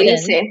 It's so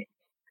easy.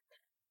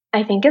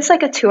 I think it's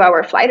like a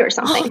 2-hour flight or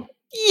something.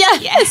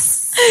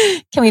 Yes.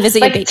 Can we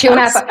visit your beach? 2.5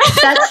 hours.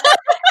 That's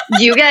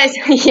you guys.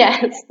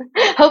 Yes.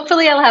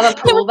 Hopefully, I'll have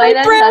a pool by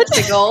then. That's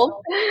the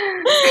goal.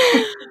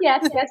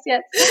 Yes.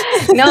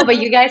 No, but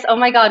you guys. Oh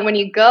my God! When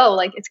you go,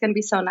 it's going to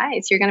be so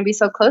nice. You're going to be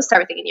so close to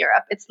everything in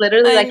Europe. It's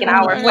literally an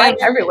hour flight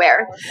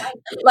everywhere.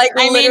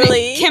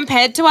 Literally.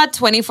 Compared to our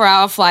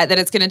 24-hour flight that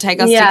it's going to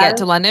take us to get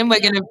to London,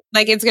 we're going to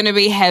it's going to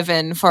be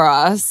heaven for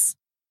us.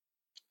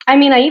 I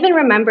mean, I even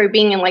remember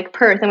being in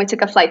Perth and we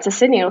took a flight to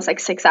Sydney. It was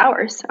 6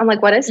 hours. I'm like,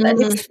 what is this?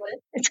 Mm-hmm.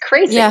 It's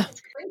crazy. Yeah.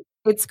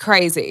 It's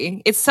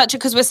crazy. It's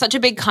because we're such a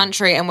big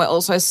country and we're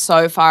also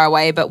so far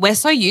away, but we're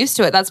so used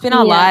to it. That's been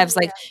our lives.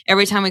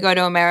 Every time we go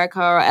to America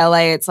or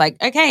LA, it's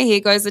like, okay, here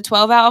goes the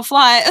 12-hour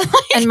flight.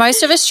 And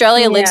most of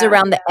Australia lives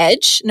around the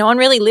edge. No one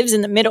really lives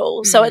in the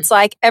middle. So it's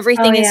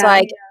everything is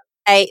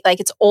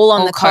it's all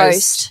on the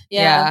coast.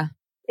 Yeah.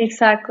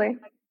 Exactly.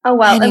 Oh,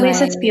 well, at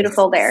least it's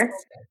beautiful there.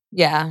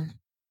 Yeah.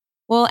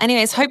 Well,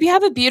 anyways, hope you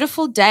have a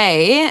beautiful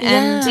day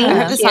and I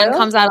hope the sun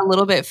comes out a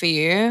little bit for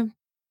you.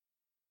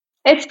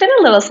 It's been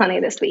a little sunny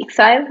this week.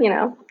 So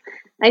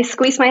I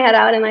squeeze my head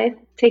out and I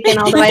take in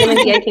all the vitamin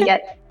D I can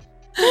get.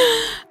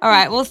 All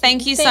right. Well,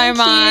 thank you so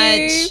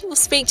much. We'll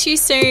speak to you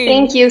soon.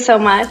 Thank you so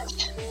much.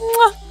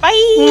 Bye.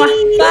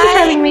 Bye. Thanks for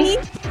having me.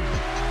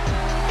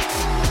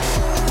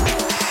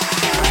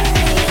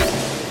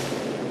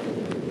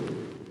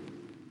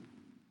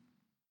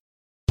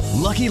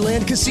 Lucky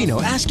Land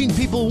Casino, asking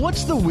people,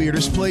 what's the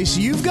weirdest place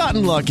you've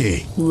gotten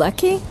lucky?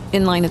 Lucky?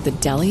 In line at the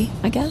deli,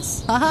 I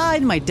guess? Aha,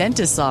 in my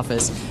dentist's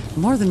office.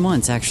 More than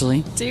once,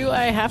 actually. Do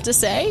I have to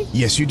say?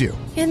 Yes, you do.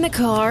 In the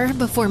car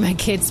before my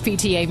kids'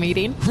 PTA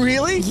meeting.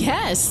 Really?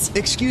 Yes.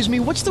 Excuse me,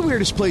 what's the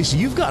weirdest place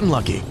you've gotten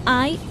lucky?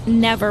 I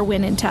never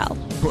win and tell.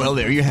 Well,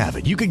 there you have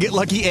it. You can get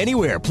lucky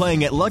anywhere,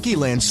 playing at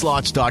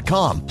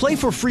LuckyLandSlots.com. Play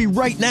for free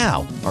right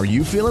now. Are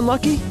you feeling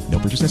lucky? No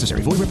purchase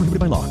necessary. Void where prohibited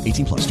by law.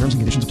 18+. Terms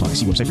and conditions apply.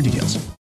 See website for details.